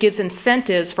 and it gives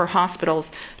incentives for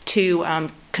hospitals to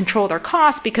control their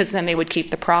costs, because then they would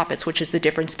keep the profits, which is the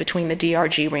difference between the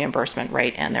DRG reimbursement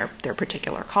rate and their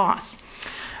particular costs.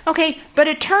 Okay, but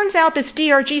it turns out this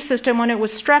DRG system, when it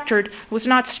was structured, was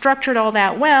not structured all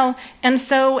that well, and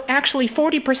so actually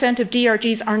 40% of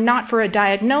DRGs are not for a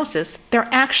diagnosis. They're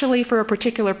actually for a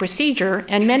particular procedure,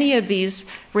 and many of these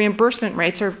reimbursement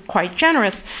rates are quite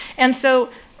generous. And so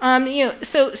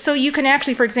so you can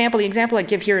actually, for example, the example I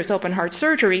give here is open heart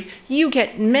surgery. You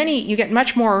get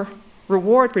much more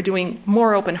reward for doing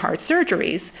more open heart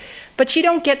surgeries, but you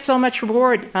don't get so much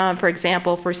reward, for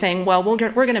example, for saying, well, we're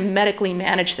going to medically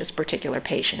manage this particular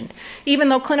patient, even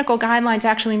though clinical guidelines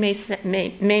actually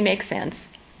may make sense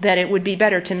that it would be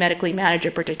better to medically manage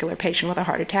a particular patient with a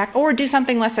heart attack or do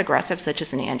something less aggressive, such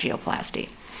as an angioplasty.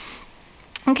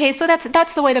 Okay, so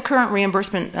that's the way the current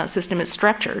reimbursement system is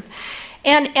structured.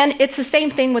 And it's the same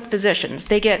thing with physicians.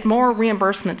 They get more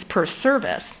reimbursements per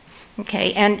service.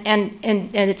 Okay, and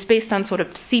it's based on sort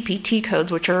of CPT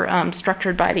codes, which are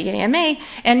structured by the AMA,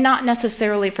 and not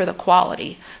necessarily for the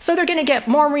quality. So they're going to get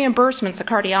more reimbursements, a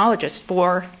cardiologist,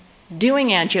 for doing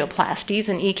angioplasties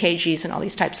and EKGs and all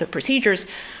these types of procedures,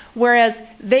 whereas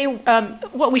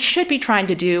what we should be trying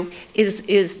to do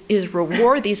is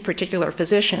reward these particular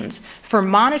physicians for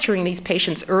monitoring these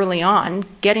patients early on,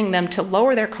 getting them to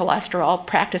lower their cholesterol,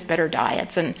 practice better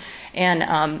diets,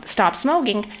 and stop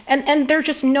smoking. And there are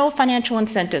just no financial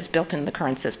incentives built into the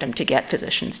current system to get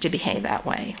physicians to behave that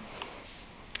way.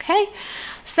 Okay,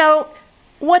 so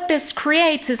what this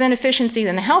creates is inefficiencies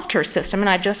in the healthcare system, and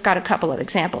I've just got a couple of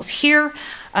examples here.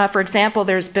 For example,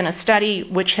 there's been a study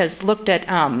which has looked at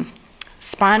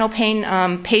spinal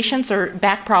pain patients or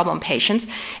back problem patients,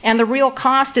 and the real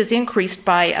cost is increased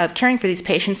of caring for these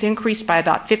patients increased by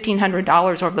about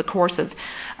 $1,500 over the course of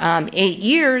 8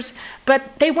 years.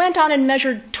 But they went on and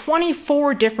measured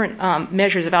 24 different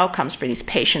measures of outcomes for these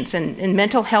patients in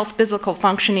mental health, physical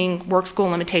functioning, work school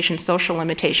limitations, social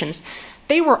limitations.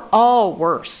 They were all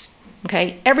worse.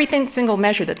 Okay, every single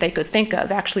measure that they could think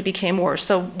of actually became worse.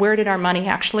 So where did our money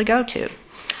actually go to?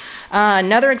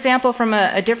 Another example from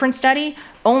a different study,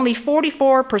 only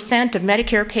 44% of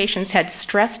Medicare patients had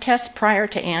stress tests prior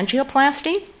to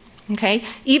angioplasty. Okay,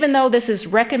 even though this is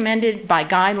recommended by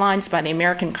guidelines by the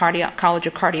American College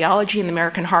of Cardiology and the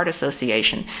American Heart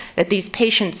Association, that these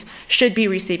patients should be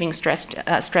receiving stress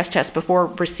tests before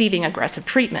receiving aggressive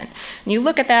treatment. And you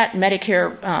look at that,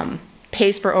 Medicare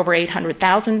pays for over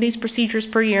 800,000 of these procedures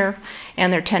per year,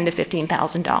 and they're $10,000 to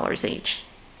 $15,000 each.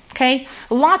 Okay,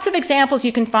 lots of examples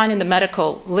you can find in the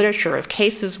medical literature of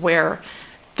cases where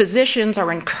physicians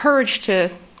are encouraged to,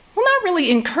 well, not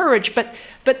really encouraged, but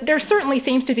there certainly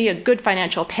seems to be a good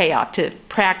financial payoff to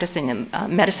practicing in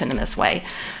medicine in this way.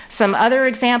 Some other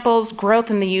examples: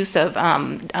 growth in the use of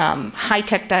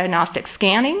high-tech diagnostic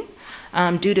scanning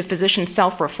due to physician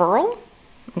self-referral.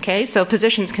 Okay, so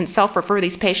physicians can self-refer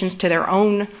these patients to their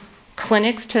own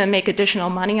clinics to make additional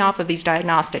money off of these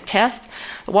diagnostic tests.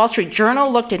 The Wall Street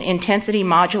Journal looked at intensity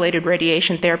modulated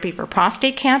radiation therapy for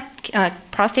prostate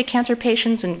cancer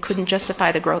patients and couldn't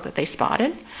justify the growth that they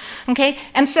spotted. Okay,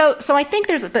 and so I think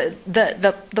there's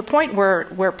the point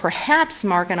where perhaps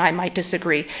Mark and I might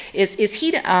disagree is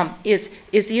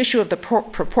the issue of the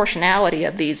proportionality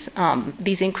of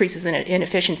these increases in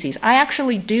inefficiencies. I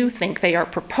actually do think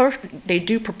they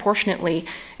do proportionately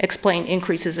explain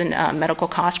increases in medical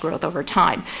cost growth over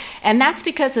time. And that's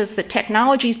because as the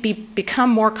technologies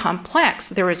become more complex,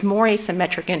 there is more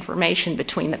asymmetric information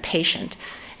between the patient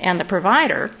and the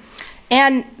provider.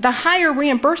 And the higher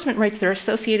reimbursement rates that are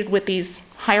associated with these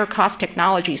higher cost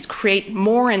technologies create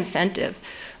more incentive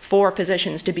for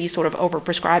physicians to be sort of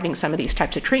overprescribing some of these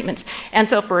types of treatments. And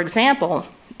so, for example,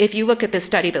 if you look at this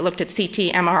study that looked at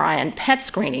CT, MRI, and PET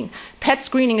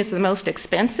screening is the most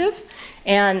expensive.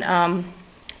 And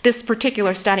this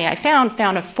particular study I found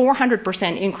a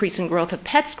 400% increase in growth of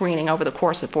PET screening over the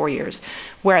course of 4 years,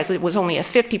 whereas it was only a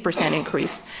 50%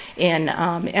 increase in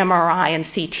MRI and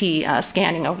CT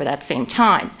scanning over that same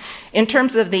time. In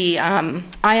terms of the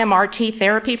IMRT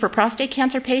therapy for prostate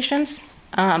cancer patients,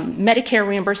 Medicare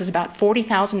reimburses about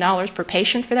 $40,000 per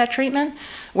patient for that treatment,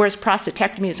 whereas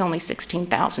prostatectomy is only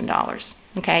 $16,000.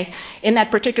 Okay? In that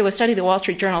particular study, the Wall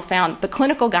Street Journal found the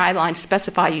clinical guidelines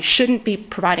specify you shouldn't be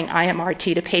providing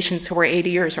IMRT to patients who are 80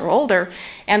 years or older,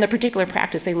 and the particular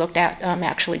practice they looked at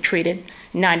actually treated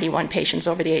 91 patients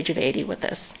over the age of 80 with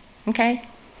this. Okay?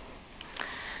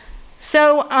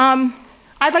 So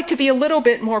I'd like to be a little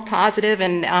bit more positive,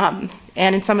 and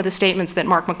in some of the statements that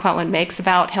Mark McClellan makes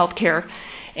about healthcare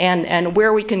and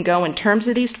where we can go in terms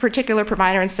of these particular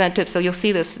provider incentives. So you'll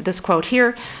see this quote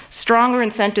here: stronger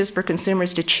incentives for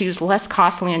consumers to choose less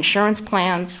costly insurance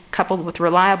plans, coupled with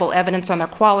reliable evidence on their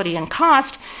quality and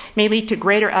cost, may lead to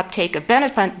greater uptake of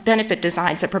benefit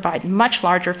designs that provide much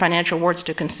larger financial rewards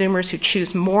to consumers who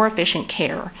choose more efficient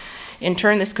care. In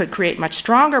turn, this could create much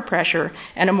stronger pressure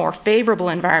and a more favorable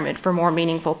environment for more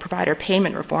meaningful provider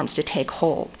payment reforms to take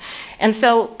hold. And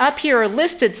so up here are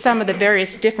listed some of the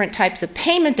various different types of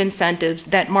payment incentives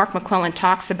that Mark McClellan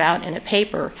talks about in a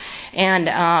paper, and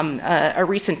a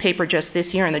recent paper just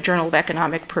this year in the Journal of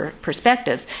Economic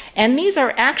Perspectives. And these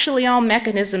are actually all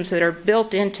mechanisms that are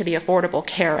built into the Affordable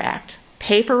Care Act: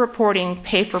 pay for reporting,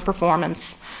 pay for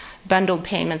performance, bundled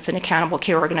payments, and accountable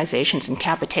care organizations, and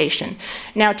capitation.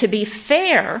 Now, to be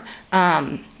fair,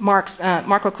 Mark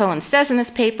McClellan says in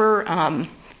this paper,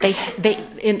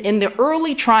 in the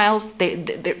early trials,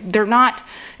 they're not.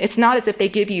 It's not as if they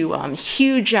give you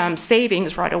huge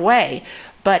savings right away,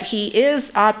 but he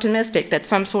is optimistic that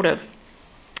some sort of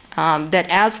that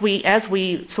as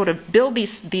we sort of build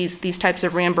these types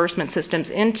of reimbursement systems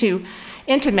into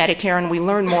Medicare and we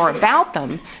learn more about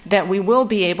them, that we will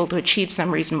be able to achieve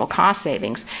some reasonable cost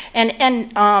savings. And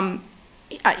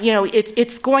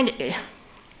it's going to,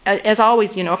 as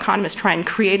always, economists try and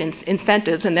create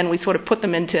incentives, and then we sort of put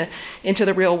them into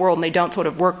the real world, and they don't sort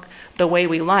of work the way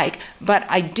we like. But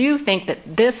I do think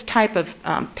that this type of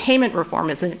payment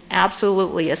reform is an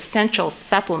absolutely essential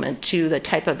supplement to the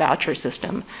type of voucher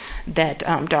system that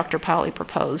Dr. Polly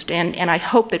proposed, and I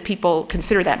hope that people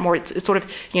consider that more. It's sort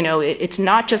of, it's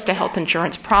not just a health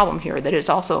insurance problem here; that it's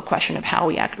also a question of how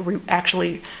we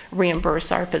actually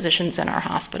reimburse our physicians and our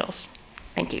hospitals.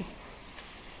 Thank you.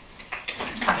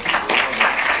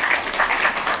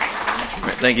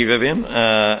 Thank you, Vivian.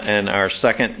 And our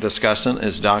second discussant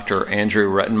is Dr. Andrew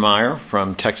Rettenmeyer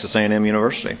from Texas A&M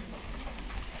University.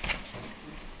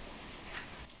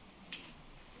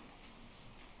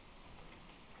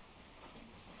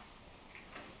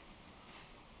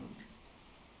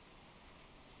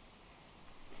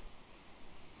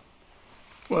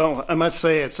 Well, I must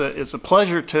say it's a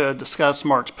pleasure to discuss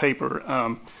Mark's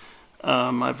paper.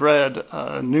 I've read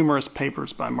numerous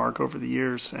papers by Mark over the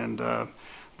years, and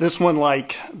this one,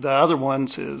 like the other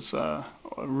ones, is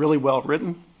really well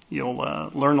written. You'll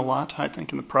learn a lot, I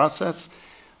think, in the process.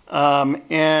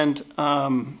 And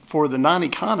for the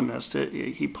non-economist,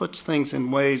 he puts things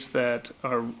in ways that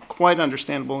are quite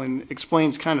understandable and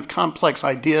explains kind of complex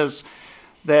ideas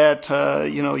that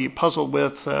you puzzle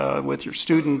with your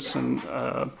students, and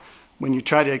when you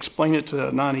try to explain it to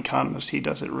a non-economist, he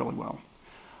does it really well.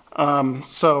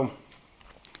 So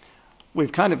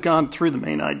we've kind of gone through the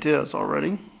main ideas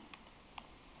already.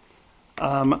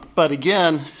 But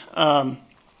again, the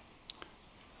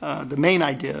main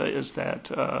idea is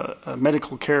that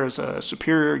medical care is a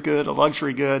superior good, a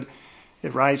luxury good.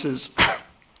 It rises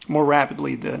more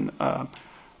rapidly than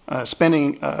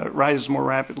spending rises more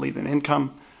rapidly than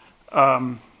income.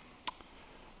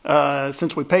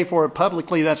 Since we pay for it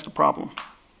publicly, that's the problem.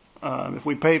 If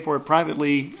we pay for it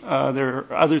privately, there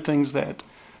are other things that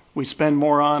we spend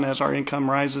more on as our income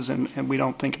rises, and we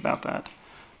don't think about that.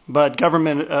 But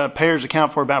government payers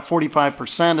account for about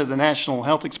 45% of the national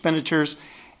health expenditures,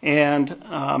 and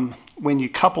when you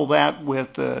couple that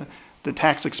with the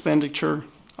tax expenditure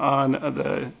on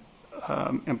the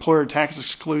employer tax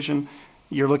exclusion,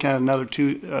 you're looking at another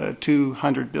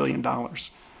 $200 billion.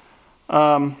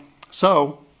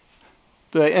 So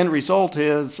the end result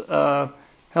is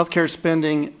healthcare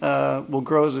spending will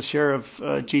grow as a share of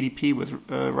GDP with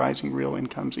rising real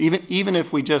incomes, even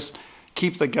if we just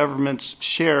keep the government's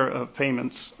share of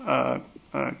payments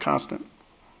constant.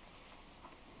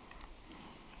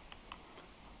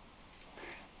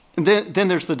 And then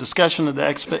there's the discussion of the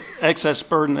excess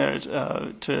burden that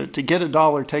to get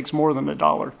 $1 takes more than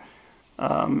 $1,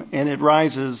 and it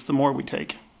rises the more we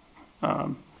take.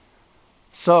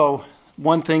 So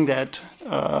one thing that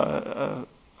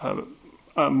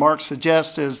Mark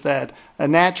suggests is that a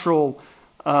natural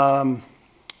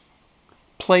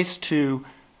place to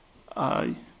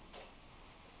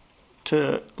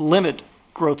limit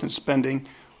growth in spending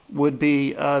would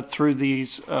be through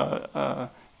these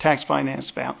tax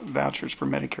finance vouchers for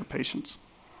Medicare patients.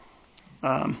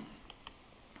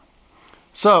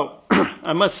 So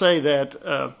I must say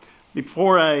that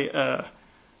before I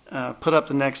put up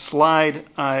the next slide,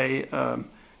 I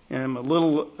am a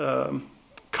little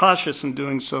cautious in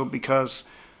doing so because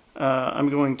I'm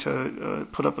going to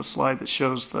put up a slide that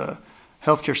shows the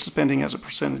healthcare spending as a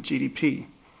percent of GDP.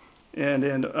 And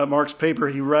in Mark's paper,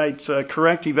 he writes,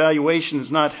 correct evaluation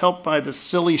is not helped by the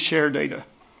silly share data,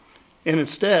 and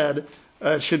instead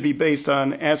should be based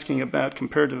on asking about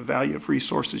comparative value of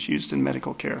resources used in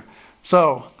medical care.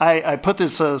 So I put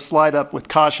this slide up with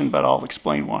caution, but I'll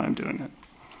explain why I'm doing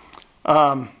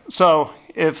it. So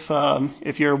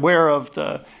if you're aware of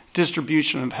the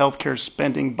distribution of healthcare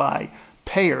spending by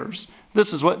payers,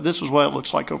 this is what it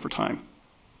looks like over time.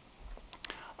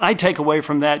 I take away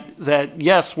from that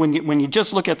yes, when you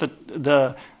just look at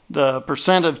the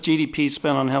percent of GDP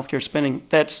spent on healthcare spending,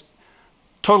 that's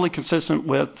totally consistent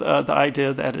with the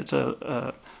idea that it's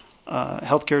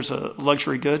healthcare is a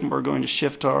luxury good, and we're going to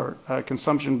shift our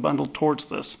consumption bundle towards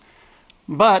this.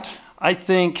 But I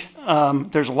think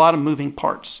there's a lot of moving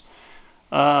parts,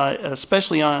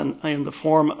 especially in the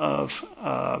form of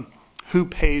who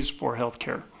pays for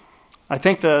healthcare. I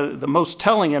think the most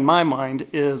telling in my mind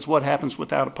is what happens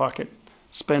with out-of-pocket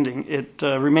spending. It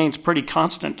remains pretty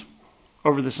constant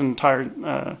over this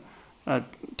entire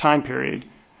time period,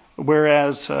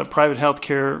 whereas private health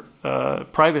insurance,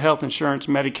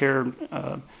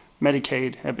 Medicare,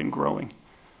 Medicaid have been growing.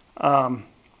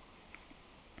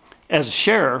 As a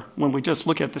share, when we just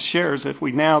look at the shares, if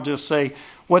we now just say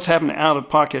what's happened to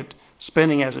out-of-pocket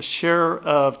spending as a share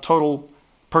of total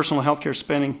personal healthcare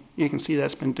spending, you can see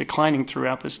that's been declining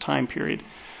throughout this time period.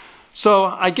 So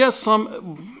I guess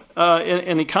some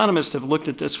economists have looked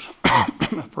at this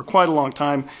for quite a long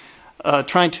time,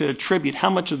 trying to attribute how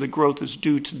much of the growth is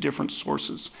due to different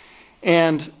sources.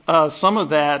 And some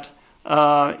of that,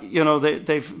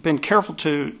 they've been careful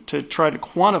to try to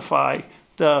quantify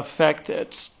the effect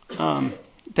that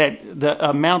the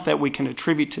amount that we can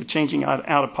attribute to changing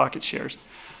out-of-pocket shares.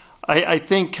 I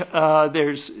think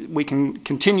we can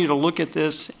continue to look at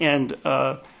this and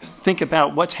think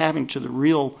about what's happening to the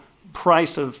real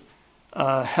price of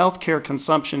healthcare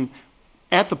consumption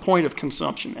at the point of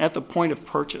consumption, at the point of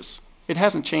purchase. It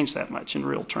hasn't changed that much in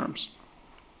real terms.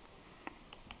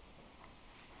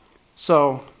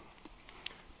 So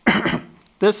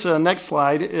this next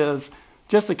slide is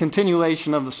just a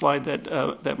continuation of the slide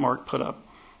that Mark put up.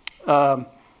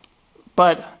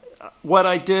 But what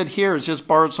I did here is just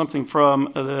borrowed something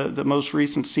from the most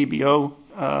recent CBO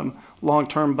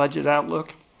long-term budget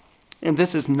outlook, and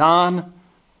this is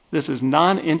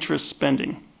non-interest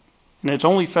spending, and it's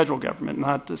only federal government,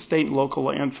 not the state and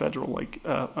local and federal like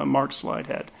Mark's slide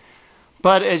had.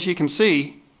 But as you can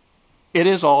see, it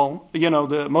is all,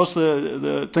 most of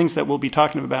the things that we'll be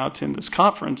talking about in this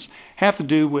conference have to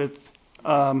do with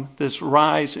this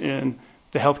rise in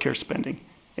the healthcare spending,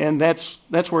 and that's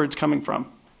where it's coming from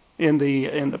in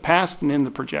the past and in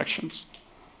the projections.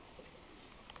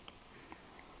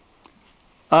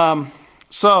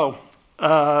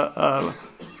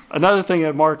 Another thing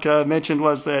that Mark mentioned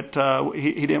was that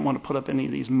he didn't want to put up any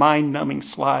of these mind-numbing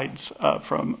slides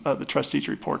from the trustees'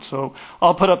 report. So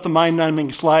I'll put up the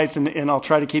mind-numbing slides and I'll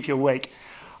try to keep you awake.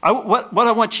 What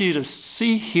I want you to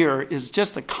see here is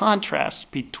just a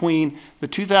contrast between the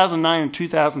 2009 and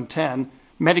 2010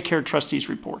 Medicare trustees'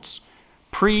 reports,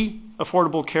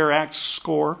 pre-Affordable Care Act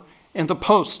score and the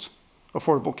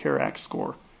post-Affordable Care Act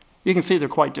score. You can see they're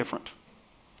quite different.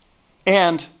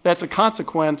 And that's a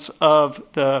consequence of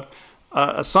the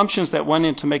assumptions that went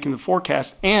into making the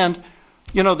forecast. And,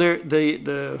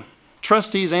 the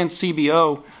trustees and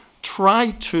CBO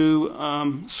try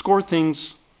to score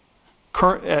things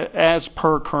as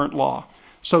per current law.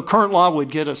 So current law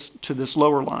would get us to this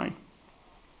lower line,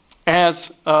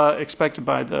 as expected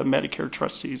by the Medicare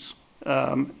trustees,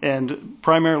 and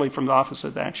primarily from the Office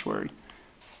of the Actuary.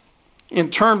 In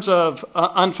terms of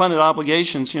unfunded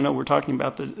obligations, we're talking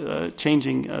about the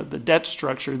changing the debt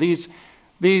structure. These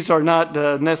are not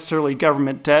necessarily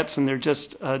government debts, and they're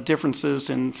just differences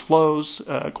in flows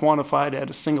quantified at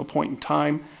a single point in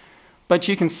time. But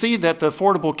you can see that the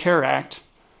Affordable Care Act,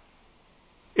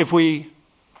 if we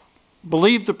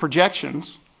believe the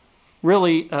projections,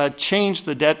 really changed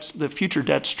the future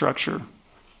debt structure,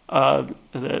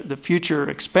 the future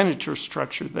expenditure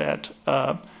structure that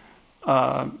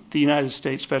the United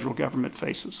States federal government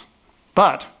faces.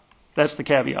 But that's the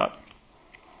caveat.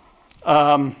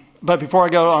 But before I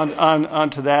go on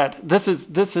to that, this is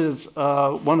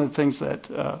one of the things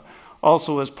that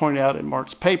also was pointed out in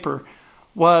Mark's paper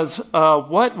was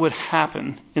what would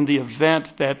happen in the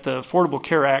event that the Affordable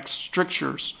Care Act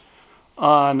strictures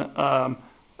on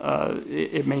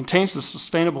it maintains the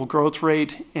sustainable growth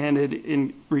rate, and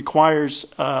it requires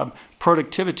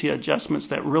productivity adjustments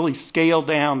that really scale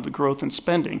down the growth in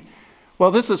spending.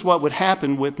 Well, this is what would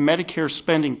happen with Medicare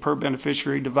spending per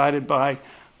beneficiary divided by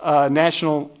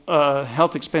national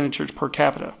health expenditures per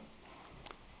capita.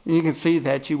 And you can see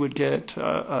that you would get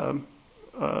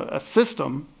a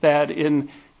system that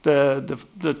in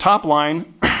the top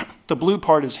line, the blue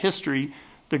part is history,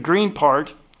 the green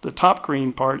part, the top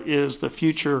green part is the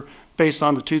future based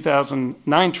on the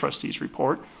 2009 trustees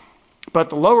report, but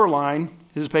the lower line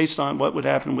is based on what would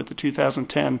happen with the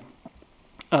 2010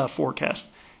 forecast.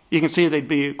 You can see they'd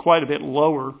be quite a bit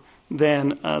lower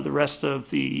than the rest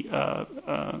of the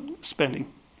spending.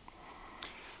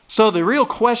 So the real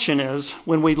question is,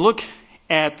 when we look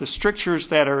at the strictures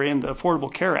that are in the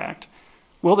Affordable Care Act,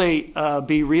 will they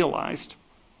be realized?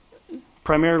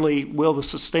 Primarily, will the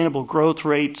sustainable growth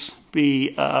rates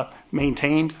be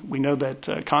maintained? We know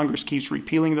that Congress keeps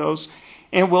repealing those.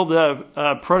 And will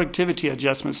the productivity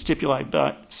adjustments stipulated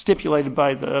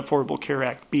by the Affordable Care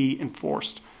Act be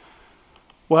enforced?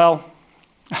 Well,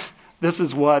 this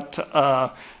is what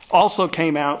also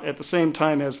came out at the same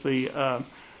time as the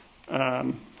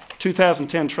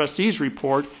 2010 trustees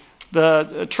report.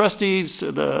 The trustees,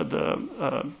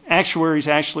 the actuaries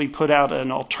actually put out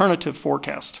an alternative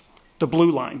forecast, the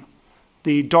blue line,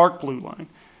 the dark blue line.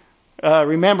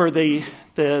 Remember, the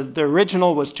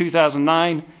original was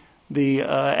 2009. The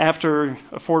after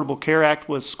Affordable Care Act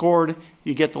was scored,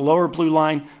 you get the lower blue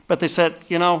line. But they said,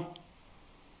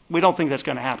 we don't think that's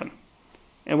going to happen.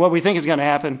 And what we think is going to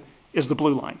happen is the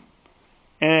blue line.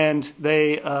 And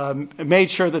they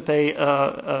made sure that they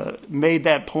made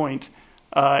that point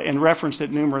and referenced it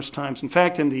numerous times. In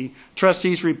fact, in the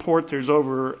trustees report, there's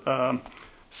over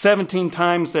 17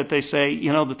 times that they say,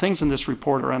 the things in this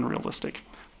report are unrealistic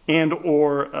and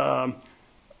or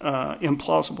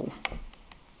implausible.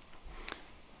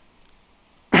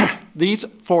 These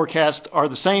forecasts are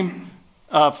the same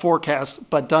forecasts,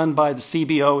 but done by the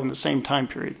CBO in the same time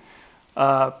period.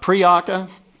 Pre-ACA,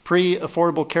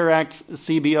 pre-Affordable Care Act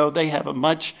CBO,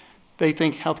 they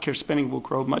think healthcare spending will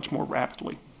grow much more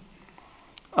rapidly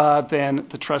than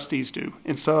the trustees do.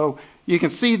 And so you can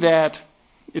see that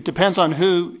it depends on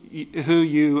who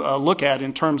you look at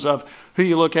in terms of who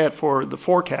you look at for the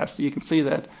forecast. You can see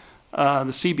that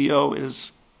the CBO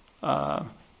is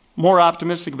more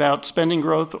optimistic about spending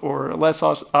growth or less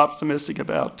optimistic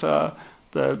about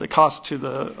the cost to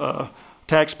the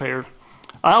taxpayer.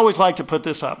 I always like to put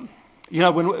this up.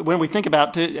 When we think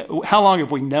about how long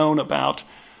have we known about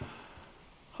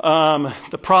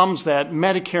the problems that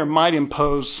Medicare might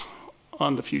impose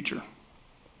on the future?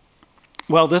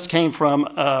 Well, this came from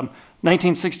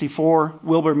 1964,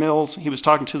 Wilbur Mills. He was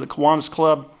talking to the Kiwanis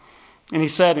Club, and he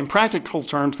said, in practical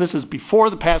terms, this is before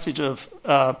the passage of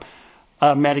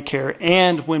Medicare,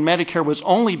 and when Medicare was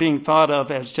only being thought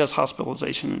of as just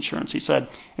hospitalization insurance. He said,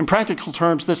 in practical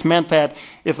terms, this meant that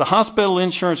if the hospital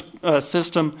insurance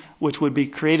system, which would be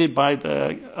created by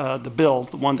the bill,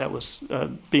 the one that was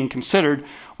being considered,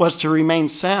 was to remain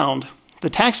sound, the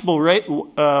taxable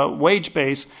wage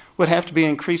base would have to be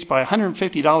increased by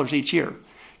 $150 each year.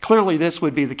 Clearly, this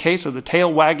would be the case of the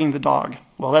tail wagging the dog.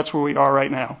 Well, that's where we are right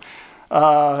now.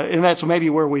 And that's maybe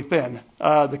where we've been.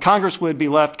 The Congress would be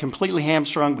left completely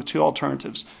hamstrung with two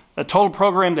alternatives: a total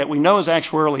program that we know is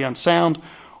actuarially unsound,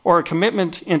 or a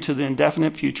commitment into the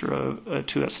indefinite future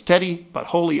to a steady but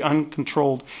wholly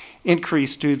uncontrolled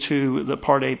increase due to the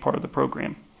Part A part of the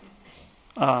program.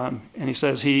 And he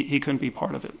says he couldn't be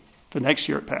part of it. The next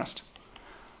year it passed.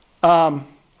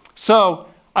 So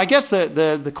I guess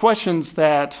the questions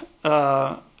that,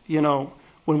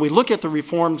 when we look at the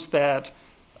reforms that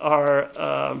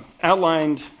are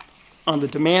outlined on the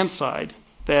demand side,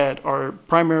 that are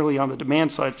primarily on the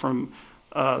demand side from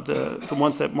the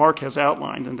ones that Mark has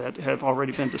outlined and that have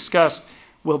already been discussed,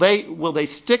 will they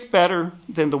stick better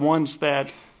than the ones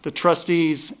that the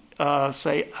trustees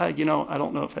say, I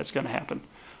don't know if that's going to happen?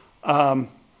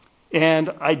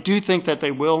 And I do think that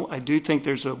they will. I do think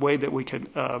there's a way that we could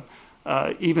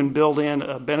even build in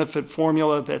a benefit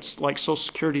formula that's like Social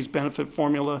Security's benefit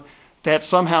formula, that's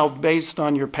somehow based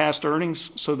on your past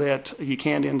earnings, so that you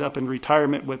can't end up in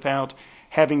retirement without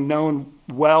having known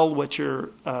well what your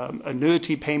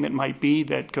annuity payment might be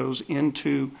that goes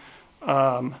into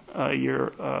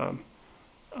your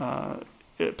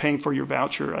paying for your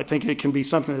voucher. I think it can be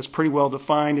something that's pretty well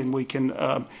defined, and we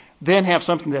can then have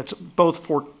something that's both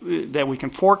that we can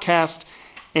forecast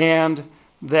and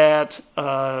that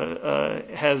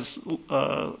has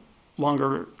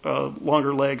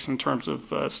longer legs in terms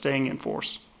of staying in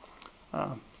force.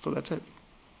 So that's it.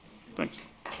 Thanks.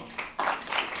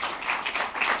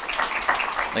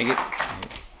 Thank you.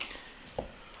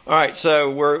 All right,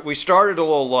 so we started a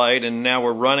little late, and now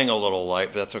we're running a little late,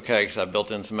 but that's okay because I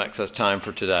built in some excess time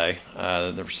for today.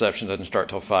 The reception doesn't start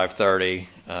till 5:30,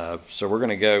 so we're going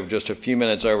to go just a few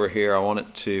minutes over here. I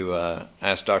wanted to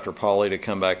ask Dr. Pauly to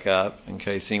come back up in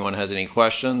case anyone has any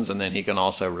questions, and then he can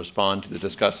also respond to the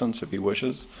discussants if he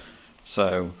wishes.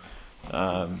 So,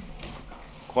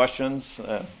 questions,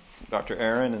 Dr.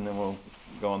 Aaron, and then we'll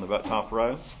go on the top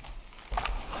row.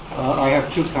 I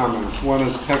have two comments. One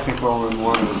is technical and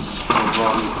one is more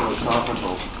broadly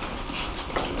philosophical.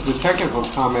 The technical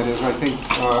comment is I think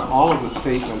all of the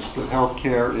statements that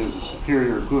healthcare is a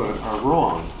superior good are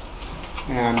wrong,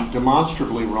 and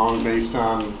demonstrably wrong based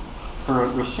on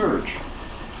current research.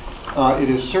 It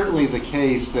is certainly the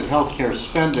case that healthcare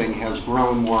spending has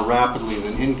grown more rapidly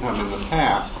than income in the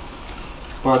past,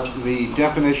 but the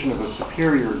definition of a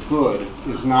superior good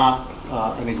is not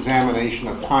an examination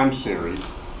of time series.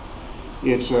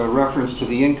 It's a reference to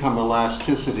the income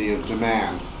elasticity of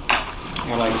demand.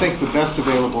 And I think the best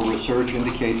available research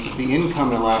indicates that the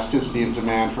income elasticity of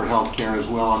demand for healthcare is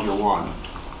well under 1.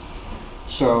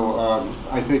 So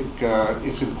I think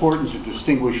it's important to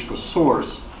distinguish the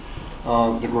source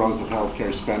of the growth of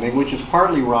healthcare spending, which is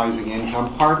partly rising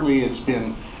income, partly it's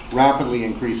been rapidly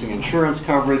increasing insurance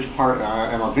coverage,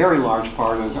 and a very large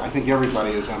part, as I think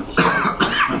everybody has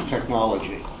emphasized, is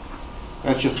technology.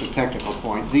 That's just a technical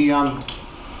point. The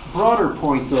broader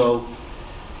point, though,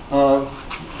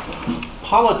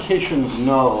 politicians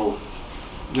know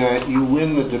that you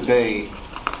win the debate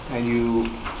and you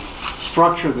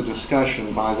structure the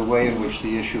discussion by the way in which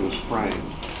the issue is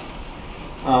framed.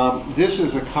 This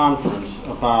is a conference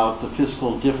about the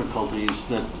fiscal difficulties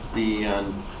that the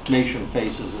nation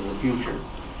faces in the future.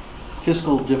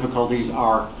 Fiscal difficulties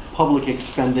are public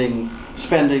spending,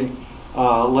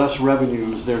 less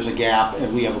revenues, there's a gap,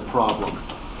 and we have a problem.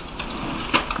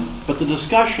 But the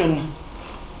discussion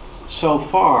so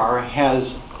far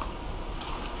has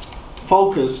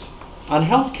focused on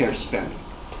healthcare spending.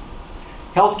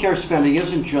 Healthcare spending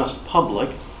isn't just public,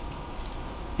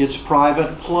 it's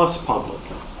private plus public.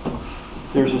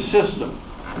 There's a system.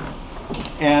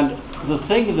 And the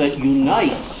thing that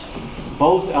unites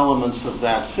both elements of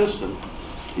that system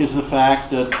is the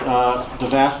fact that the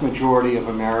vast majority of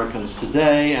Americans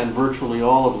today, and virtually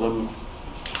all of them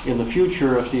in the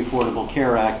future if the Affordable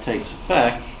Care Act takes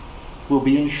effect, will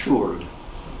be insured.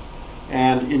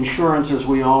 And insurance, as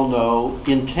we all know,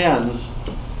 intends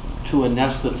to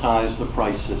anesthetize the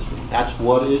price system. That's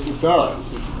what it does.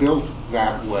 It's built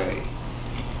that way.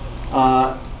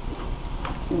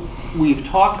 We've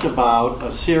talked about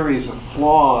a series of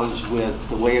flaws with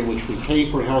the way in which we pay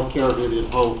for health care.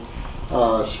 Vivian Hope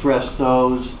stressed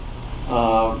those.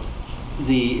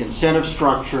 The incentive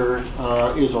structure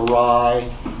is awry.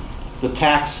 The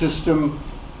tax system,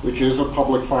 which is a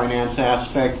public finance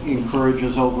aspect,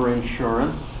 encourages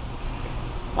overinsurance.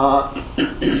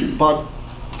 But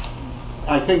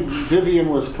I think Vivian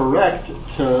was correct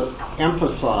to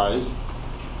emphasize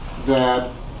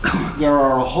that there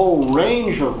are a whole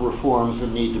range of reforms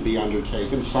that need to be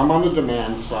undertaken, some on the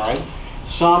demand side,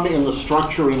 some in the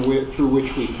structure through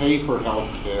which we pay for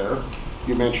health care.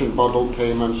 You mentioned bundled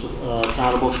payments,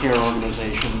 accountable care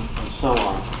organization, and so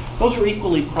on. Those are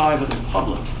equally private and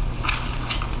public.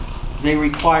 They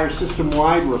require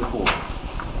system-wide reform,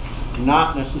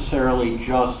 not necessarily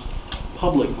just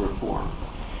public reform.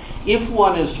 If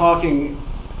one is talking,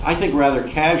 I think rather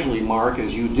casually, Mark,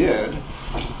 as you did,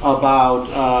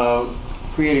 about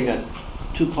creating a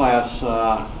two-class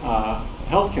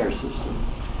healthcare system,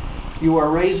 you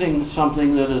are raising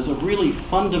something that is of really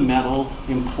fundamental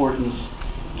importance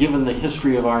given the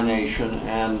history of our nation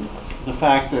and the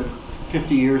fact that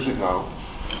 50 years ago,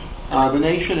 the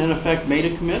nation in effect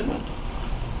made a commitment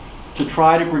to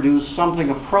try to produce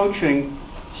something approaching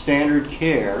standard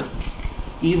care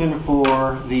even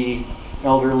for the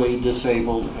elderly,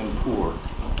 disabled, and poor,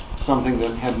 something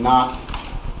that had not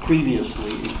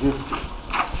previously existed.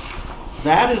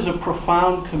 That is a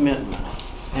profound commitment,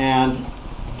 and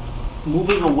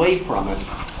moving away from it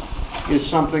is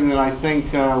something that I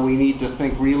think we need to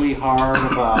think really hard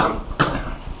about,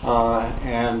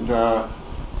 and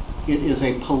it is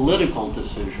a political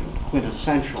decision,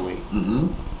 quintessentially,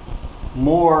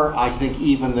 more, I think,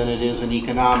 even than it is an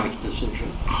economic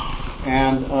decision.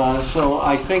 And so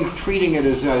I think treating it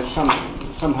as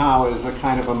somehow as a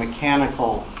kind of a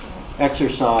mechanical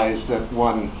exercise that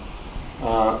one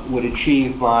would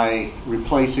achieve by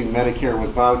replacing Medicare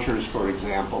with vouchers, for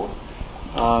example,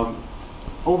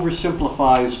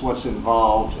 oversimplifies what's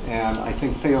involved and I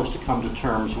think fails to come to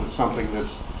terms with something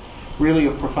that's really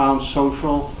of profound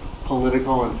social,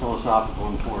 political, and philosophical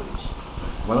importance.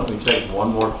 Why don't we take one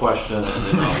more question and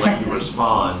then I'll let you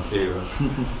respond to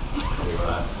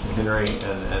Henry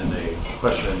and the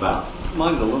question about.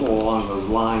 Mine's a little along those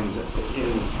lines.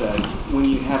 Is that when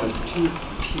you have a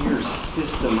two-tier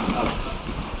system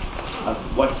of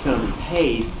what's going to be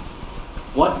paid,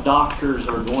 what doctors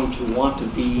are going to want to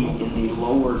be in the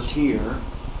lower tier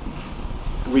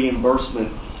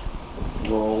reimbursement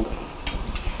world,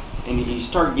 and you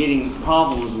start getting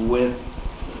problems with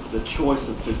the choice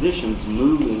of physicians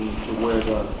moving to where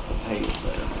the pay is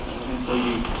better. And so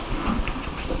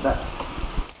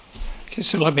Okay,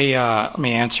 so let me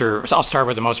answer. I'll start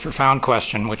with the most profound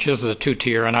question, which is the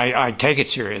two-tier, and I take it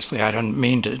seriously. I don't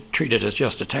mean to treat it as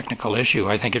just a technical issue.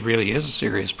 I think it really is a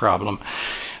serious problem.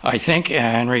 I think,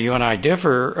 Henry, you and I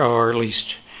differ, or at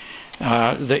least in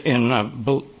a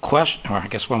question, or I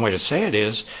guess one way to say it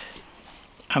is,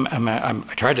 I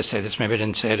tried to say this, maybe I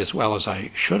didn't say it as well as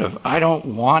I should have. I don't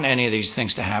want any of these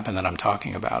things to happen that I'm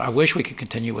talking about. I wish we could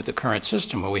continue with the current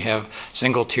system where we have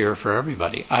single tier for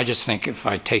everybody. I just think if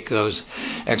I take those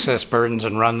excess burdens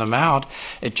and run them out,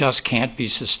 it just can't be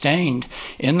sustained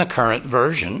in the current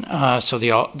version. So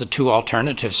the two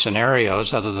alternative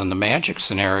scenarios, other than the magic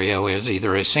scenario, is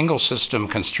either a single system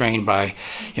constrained by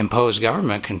imposed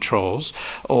government controls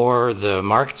or the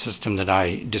market system that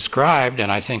I described,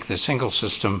 and I think the single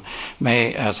system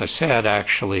may, as I said,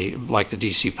 actually, like the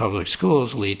D.C. public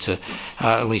schools, lead to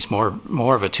at least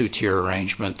more of a two-tier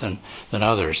arrangement than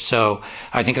others. So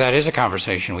I think that is a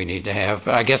conversation we need to have.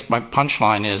 I guess my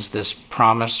punchline is this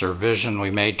promise or vision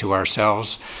we made to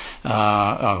ourselves,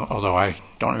 although I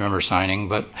don't remember signing,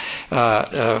 but at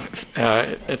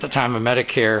the time of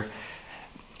Medicare,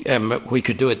 we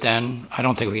could do it then. I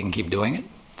don't think we can keep doing it.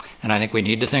 And I think we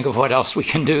need to think of what else we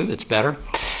can do that's better.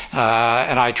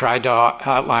 And I tried to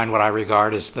outline what I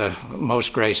regard as the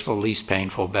most graceful, least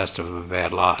painful, best of a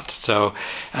bad lot. So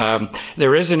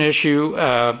there is an issue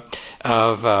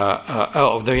of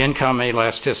the income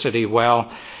elasticity.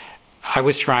 Well, I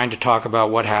was trying to talk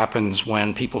about what happens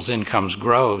when people's incomes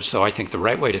grow. So I think the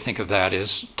right way to think of that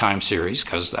is time series,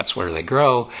 because that's where they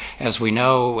grow. As we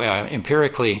know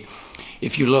empirically,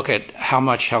 if you look at how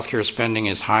much healthcare spending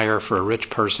is higher for a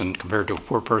rich person compared to a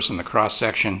poor person, the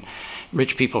cross-section,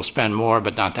 rich people spend more,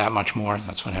 but not that much more.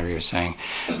 That's what Henry was saying.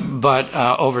 But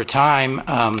over time,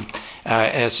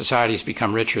 as societies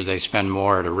become richer, they spend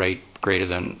more at a rate greater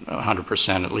than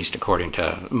 100%, at least according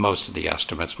to most of the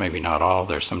estimates, maybe not all.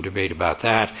 There's some debate about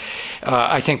that.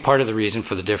 I think part of the reason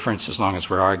for the difference, as long as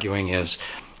we're arguing, is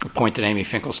the point that Amy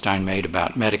Finkelstein made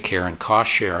about Medicare and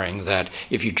cost sharing, that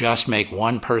if you just make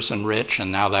one person rich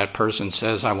and now that person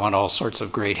says, I want all sorts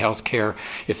of great health care,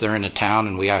 if they're in a town,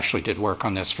 and we actually did work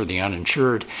on this for the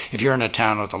uninsured, if you're in a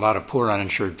town with a lot of poor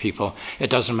uninsured people,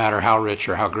 it doesn't matter how rich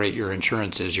or how great your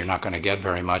insurance is, you're not going to get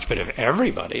very much. But if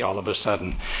everybody all of a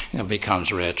sudden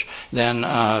becomes rich, then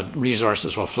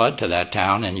resources will flood to that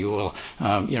town and you will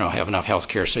have enough health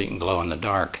care so you can glow in the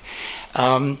dark.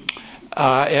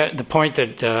 The point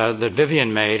that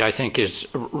Vivian made, I think, is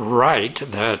right,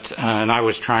 that, and I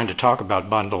was trying to talk about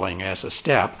bundling as a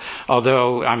step,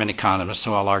 although I'm an economist,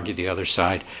 so I'll argue the other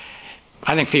side.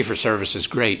 I think fee-for-service is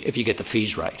great if you get the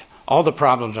fees right. All the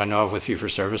problems I know of with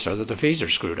fee-for-service are that the fees are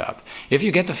screwed up. If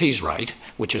you get the fees right,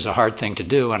 which is a hard thing to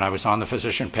do, and I was on the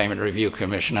Physician Payment Review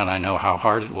Commission, and I know how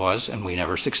hard it was, and we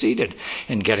never succeeded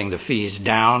in getting the fees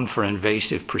down for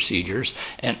invasive procedures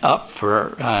and up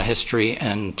for history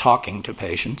and talking to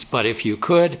patients. But if you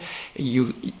could,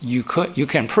 you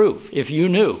can prove, if you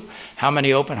knew how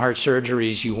many open heart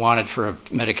surgeries you wanted for a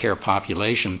Medicare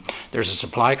population, there's a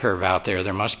supply curve out there.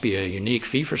 There must be a unique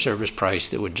fee-for-service price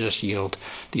that would just yield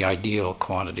the ideal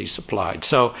quantity supplied.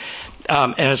 So,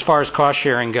 and as far as cost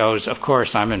sharing goes, of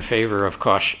course, I'm in favor of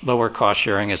lower cost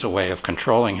sharing as a way of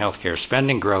controlling healthcare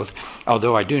spending growth,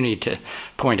 although I do need to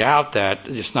point out that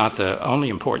it's not the only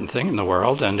important thing in the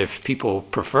world, and if people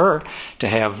prefer to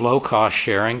have low cost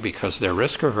sharing because they're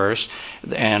risk averse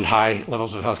and high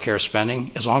levels of healthcare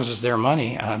spending, as long as it's their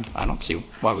money, I don't see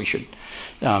why we should.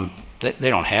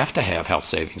 They don't have to have health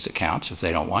savings accounts if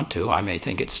they don't want to. I may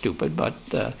think it's stupid, but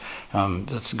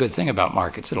that's a good thing about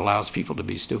markets. It allows people to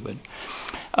be stupid.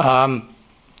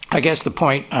 I guess the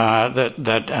point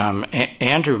that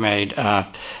Andrew made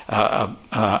about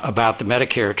the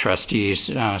Medicare trustees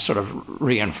sort of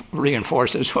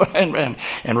reinforces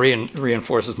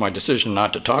reinforces my decision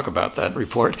not to talk about that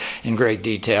report in great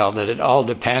detail, that it all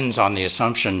depends on the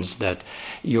assumptions that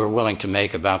you're willing to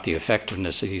make about the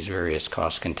effectiveness of these various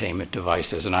cost containment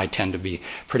devices. And I tend to be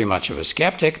pretty much of a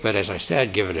skeptic, but as I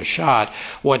said, give it a shot.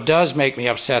 What does make me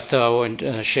upset, though,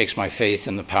 and shakes my faith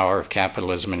in the power of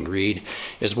capitalism and greed,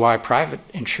 is why private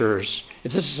insurers,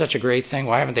 if this is such a great thing,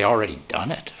 why haven't they already done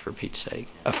it, for Pete's sake?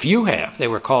 A few have. They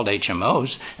were called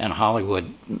HMOs, and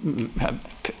Hollywood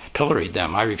pilloried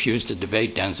them. I refused to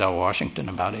debate Denzel Washington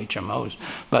about HMOs,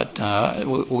 but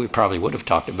we probably would have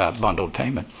talked about bundled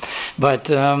payment. But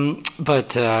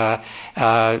there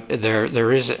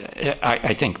is,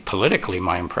 I think politically,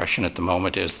 my impression at the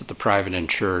moment is that the private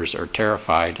insurers are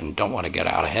terrified and don't want to get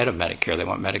out ahead of Medicare. They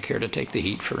want Medicare to take the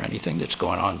heat for anything that's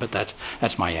going on, but that's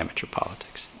my amateur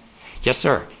politics. Yes,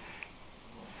 sir.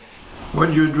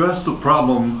 When you address the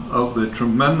problem of the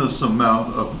tremendous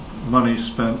amount of money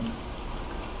spent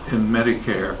in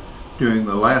Medicare during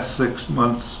the last 6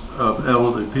 months of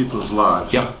elderly people's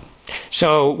lives. Yep.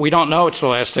 So we don't know it's the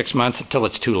last 6 months until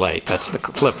it's too late. That's the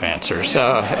flip answer.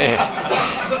 So.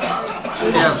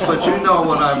 Yes, but you know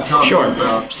what I'm talking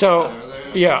about. So.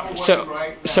 Yeah,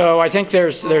 so I think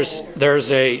there's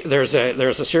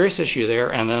a serious issue there,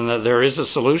 and then there is a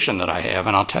solution that I have,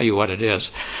 and I'll tell you what it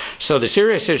is. So the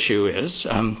serious issue is,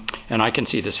 and I can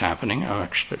see this happening. I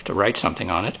actually have to write something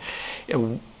on it.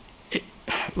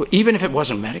 Even if it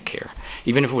wasn't Medicare,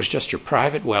 even if it was just your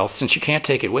private wealth, since you can't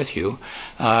take it with you,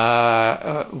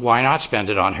 why not spend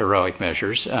it on heroic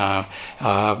measures? What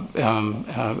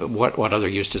other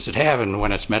use does it have? And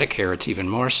when it's Medicare, it's even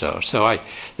more so. So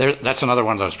that's another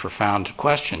one of those profound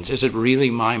questions. Is it really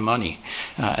my money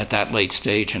at that late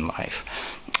stage in life?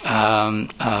 I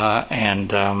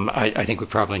think we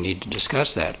probably need to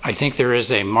discuss that. I think there is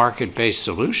a market-based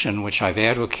solution, which I've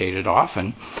advocated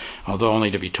often, although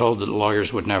only to be told that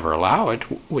lawyers would never allow it,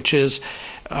 which is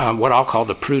what I'll call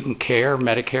the prudent care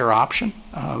Medicare option.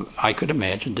 I could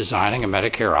imagine designing a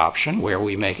Medicare option where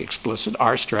we make explicit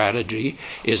our strategy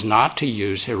is not to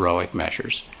use heroic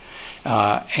measures.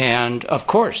 And, of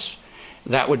course,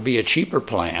 that would be a cheaper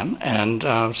plan, and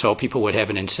so people would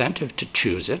have an incentive to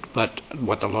choose it. But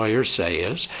what the lawyers say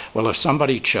is, well, if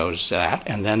somebody chose that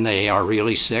and then they are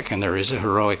really sick and there is a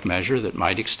heroic measure that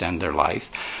might extend their life,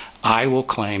 I will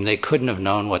claim they couldn't have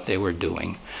known what they were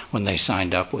doing when they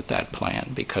signed up with that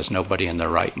plan, because nobody in their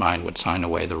right mind would sign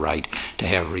away the right to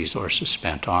have resources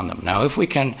spent on them. Now, if we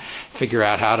can figure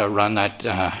out how to run that,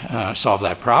 solve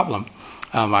that problem,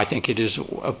 I think it is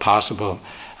possible.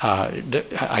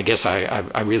 I guess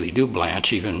I really do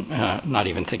blanch, even not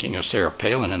even thinking of Sarah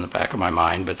Palin in the back of my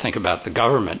mind, but think about the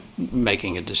government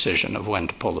making a decision of when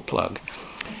to pull the plug.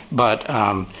 But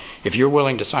if you're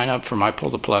willing to sign up for my pull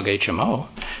the plug HMO,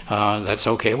 that's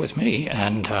okay with me.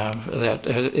 And that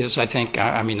is, I think,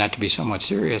 I mean that to be somewhat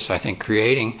serious. I think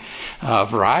creating a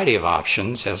variety of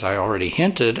options, as I already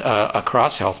hinted,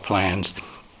 across health plans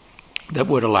that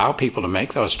would allow people to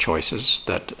make those choices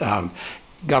that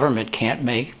government can't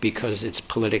make because it's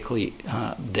politically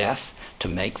death to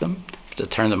make them, to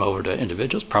turn them over to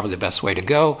individuals, probably the best way to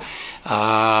go. So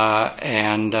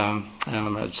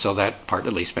that part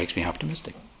at least makes me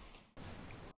optimistic.